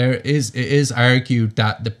timing, but it is argued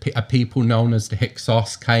that a people known as the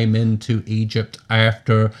Hyksos came into Egypt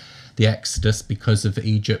after the Exodus because of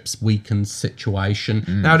Egypt's weakened situation.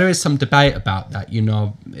 Now there is some debate about that, you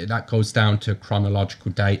know, that goes down to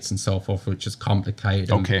chronological dates and so forth, which is complicated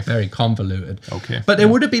and very convoluted. But there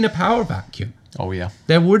would have been a power vacuum. Oh yeah.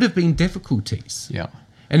 There would have been difficulties. Yeah.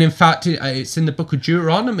 And in fact, it's in the book of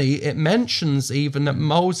Deuteronomy, it mentions even that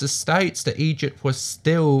Moses states that Egypt was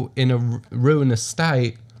still in a ruinous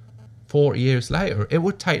state 40 years later. It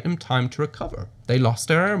would take them time to recover. They lost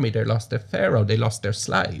their army, they lost their pharaoh, they lost their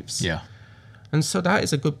slaves. Yeah. And so that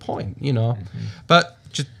is a good point, you know. But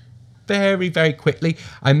just very, very quickly,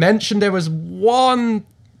 I mentioned there was one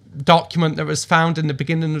document that was found in the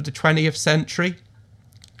beginning of the 20th century.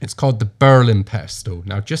 It's called the Berlin Pestle.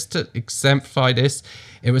 Now, just to exemplify this,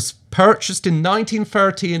 it was purchased in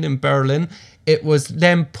 1913 in Berlin. It was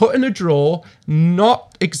then put in a drawer,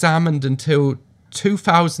 not examined until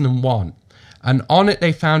 2001. And on it,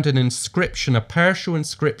 they found an inscription, a partial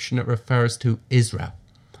inscription that refers to Israel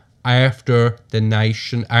after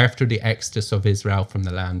the exodus of Israel from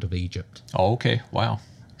the land of Egypt. Oh, okay. Wow.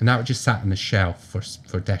 And that just sat on the shelf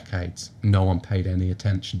for decades. No one paid any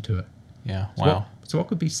attention to it. Yeah, wow. So what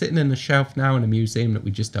could be sitting in the shelf now in a museum that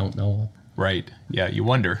we just don't know of? Right. Yeah, you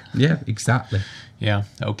wonder. Yeah, exactly. Yeah,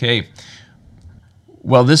 okay.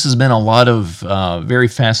 Well, this has been a lot of very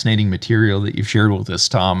fascinating material that you've shared with us,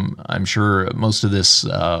 Tom. I'm sure most of this,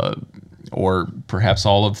 or perhaps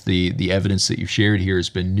all of the evidence that you've shared here has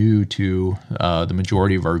been new to the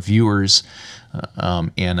majority of our viewers.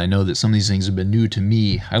 And I know that some of these things have been new to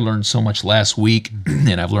me. I learned so much last week,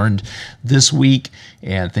 and I've learned this week.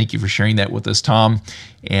 And thank you for sharing that with us, Tom.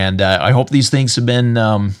 And I hope these things have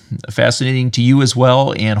been fascinating to you as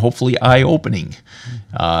well, and hopefully eye-opening.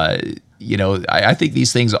 I think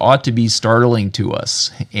these things ought to be startling to us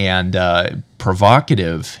and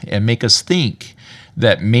provocative and make us think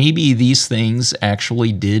that maybe these things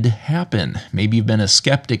actually did happen. Maybe you've been a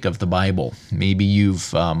skeptic of the Bible. Maybe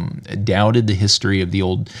you've doubted the history of the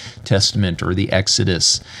Old Testament or the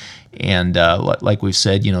Exodus. And like we've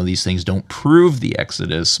said, these things don't prove the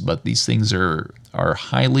Exodus, but these things are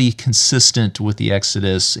highly consistent with the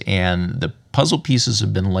Exodus, and the puzzle pieces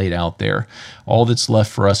have been laid out there. All that's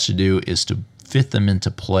left for us to do is to fit them into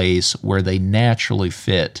place where they naturally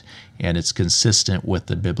fit, and it's consistent with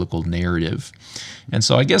the biblical narrative. And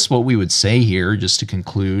so I guess what we would say here, just to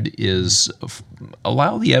conclude, is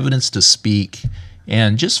allow the evidence to speak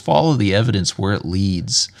and just follow the evidence where it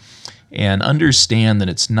leads. And understand that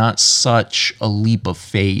it's not such a leap of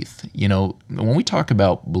faith. You know, when we talk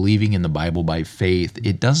about believing in the Bible by faith,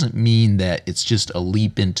 it doesn't mean that it's just a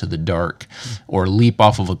leap into the dark or a leap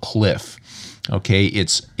off of a cliff. Okay,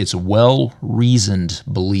 it's a well-reasoned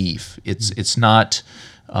belief. It's not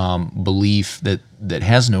belief that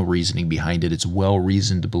has no reasoning behind it. It's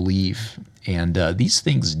well-reasoned belief, and these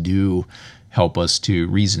things do help us to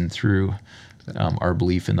reason through our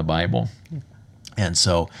belief in the Bible. And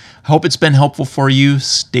so I hope it's been helpful for you.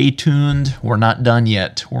 Stay tuned. We're not done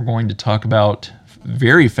yet. We're going to talk about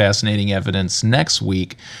very fascinating evidence next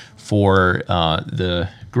week for the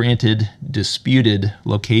granted disputed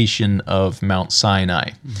location of Mount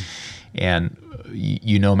Sinai. And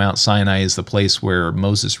you know Mount Sinai is the place where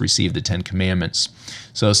Moses received the Ten Commandments.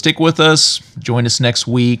 So stick with us, join us next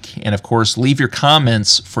week, and of course leave your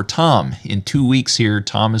comments for Tom. In 2 weeks here,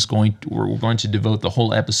 we're going to devote the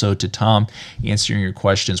whole episode to Tom answering your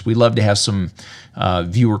questions. We'd love to have some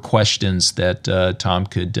viewer questions that Tom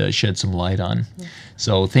could shed some light on.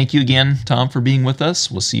 So thank you again, Tom, for being with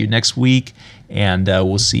us. We'll see you next week, and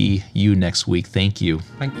we'll see you next week. Thank you.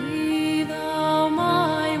 Thank you.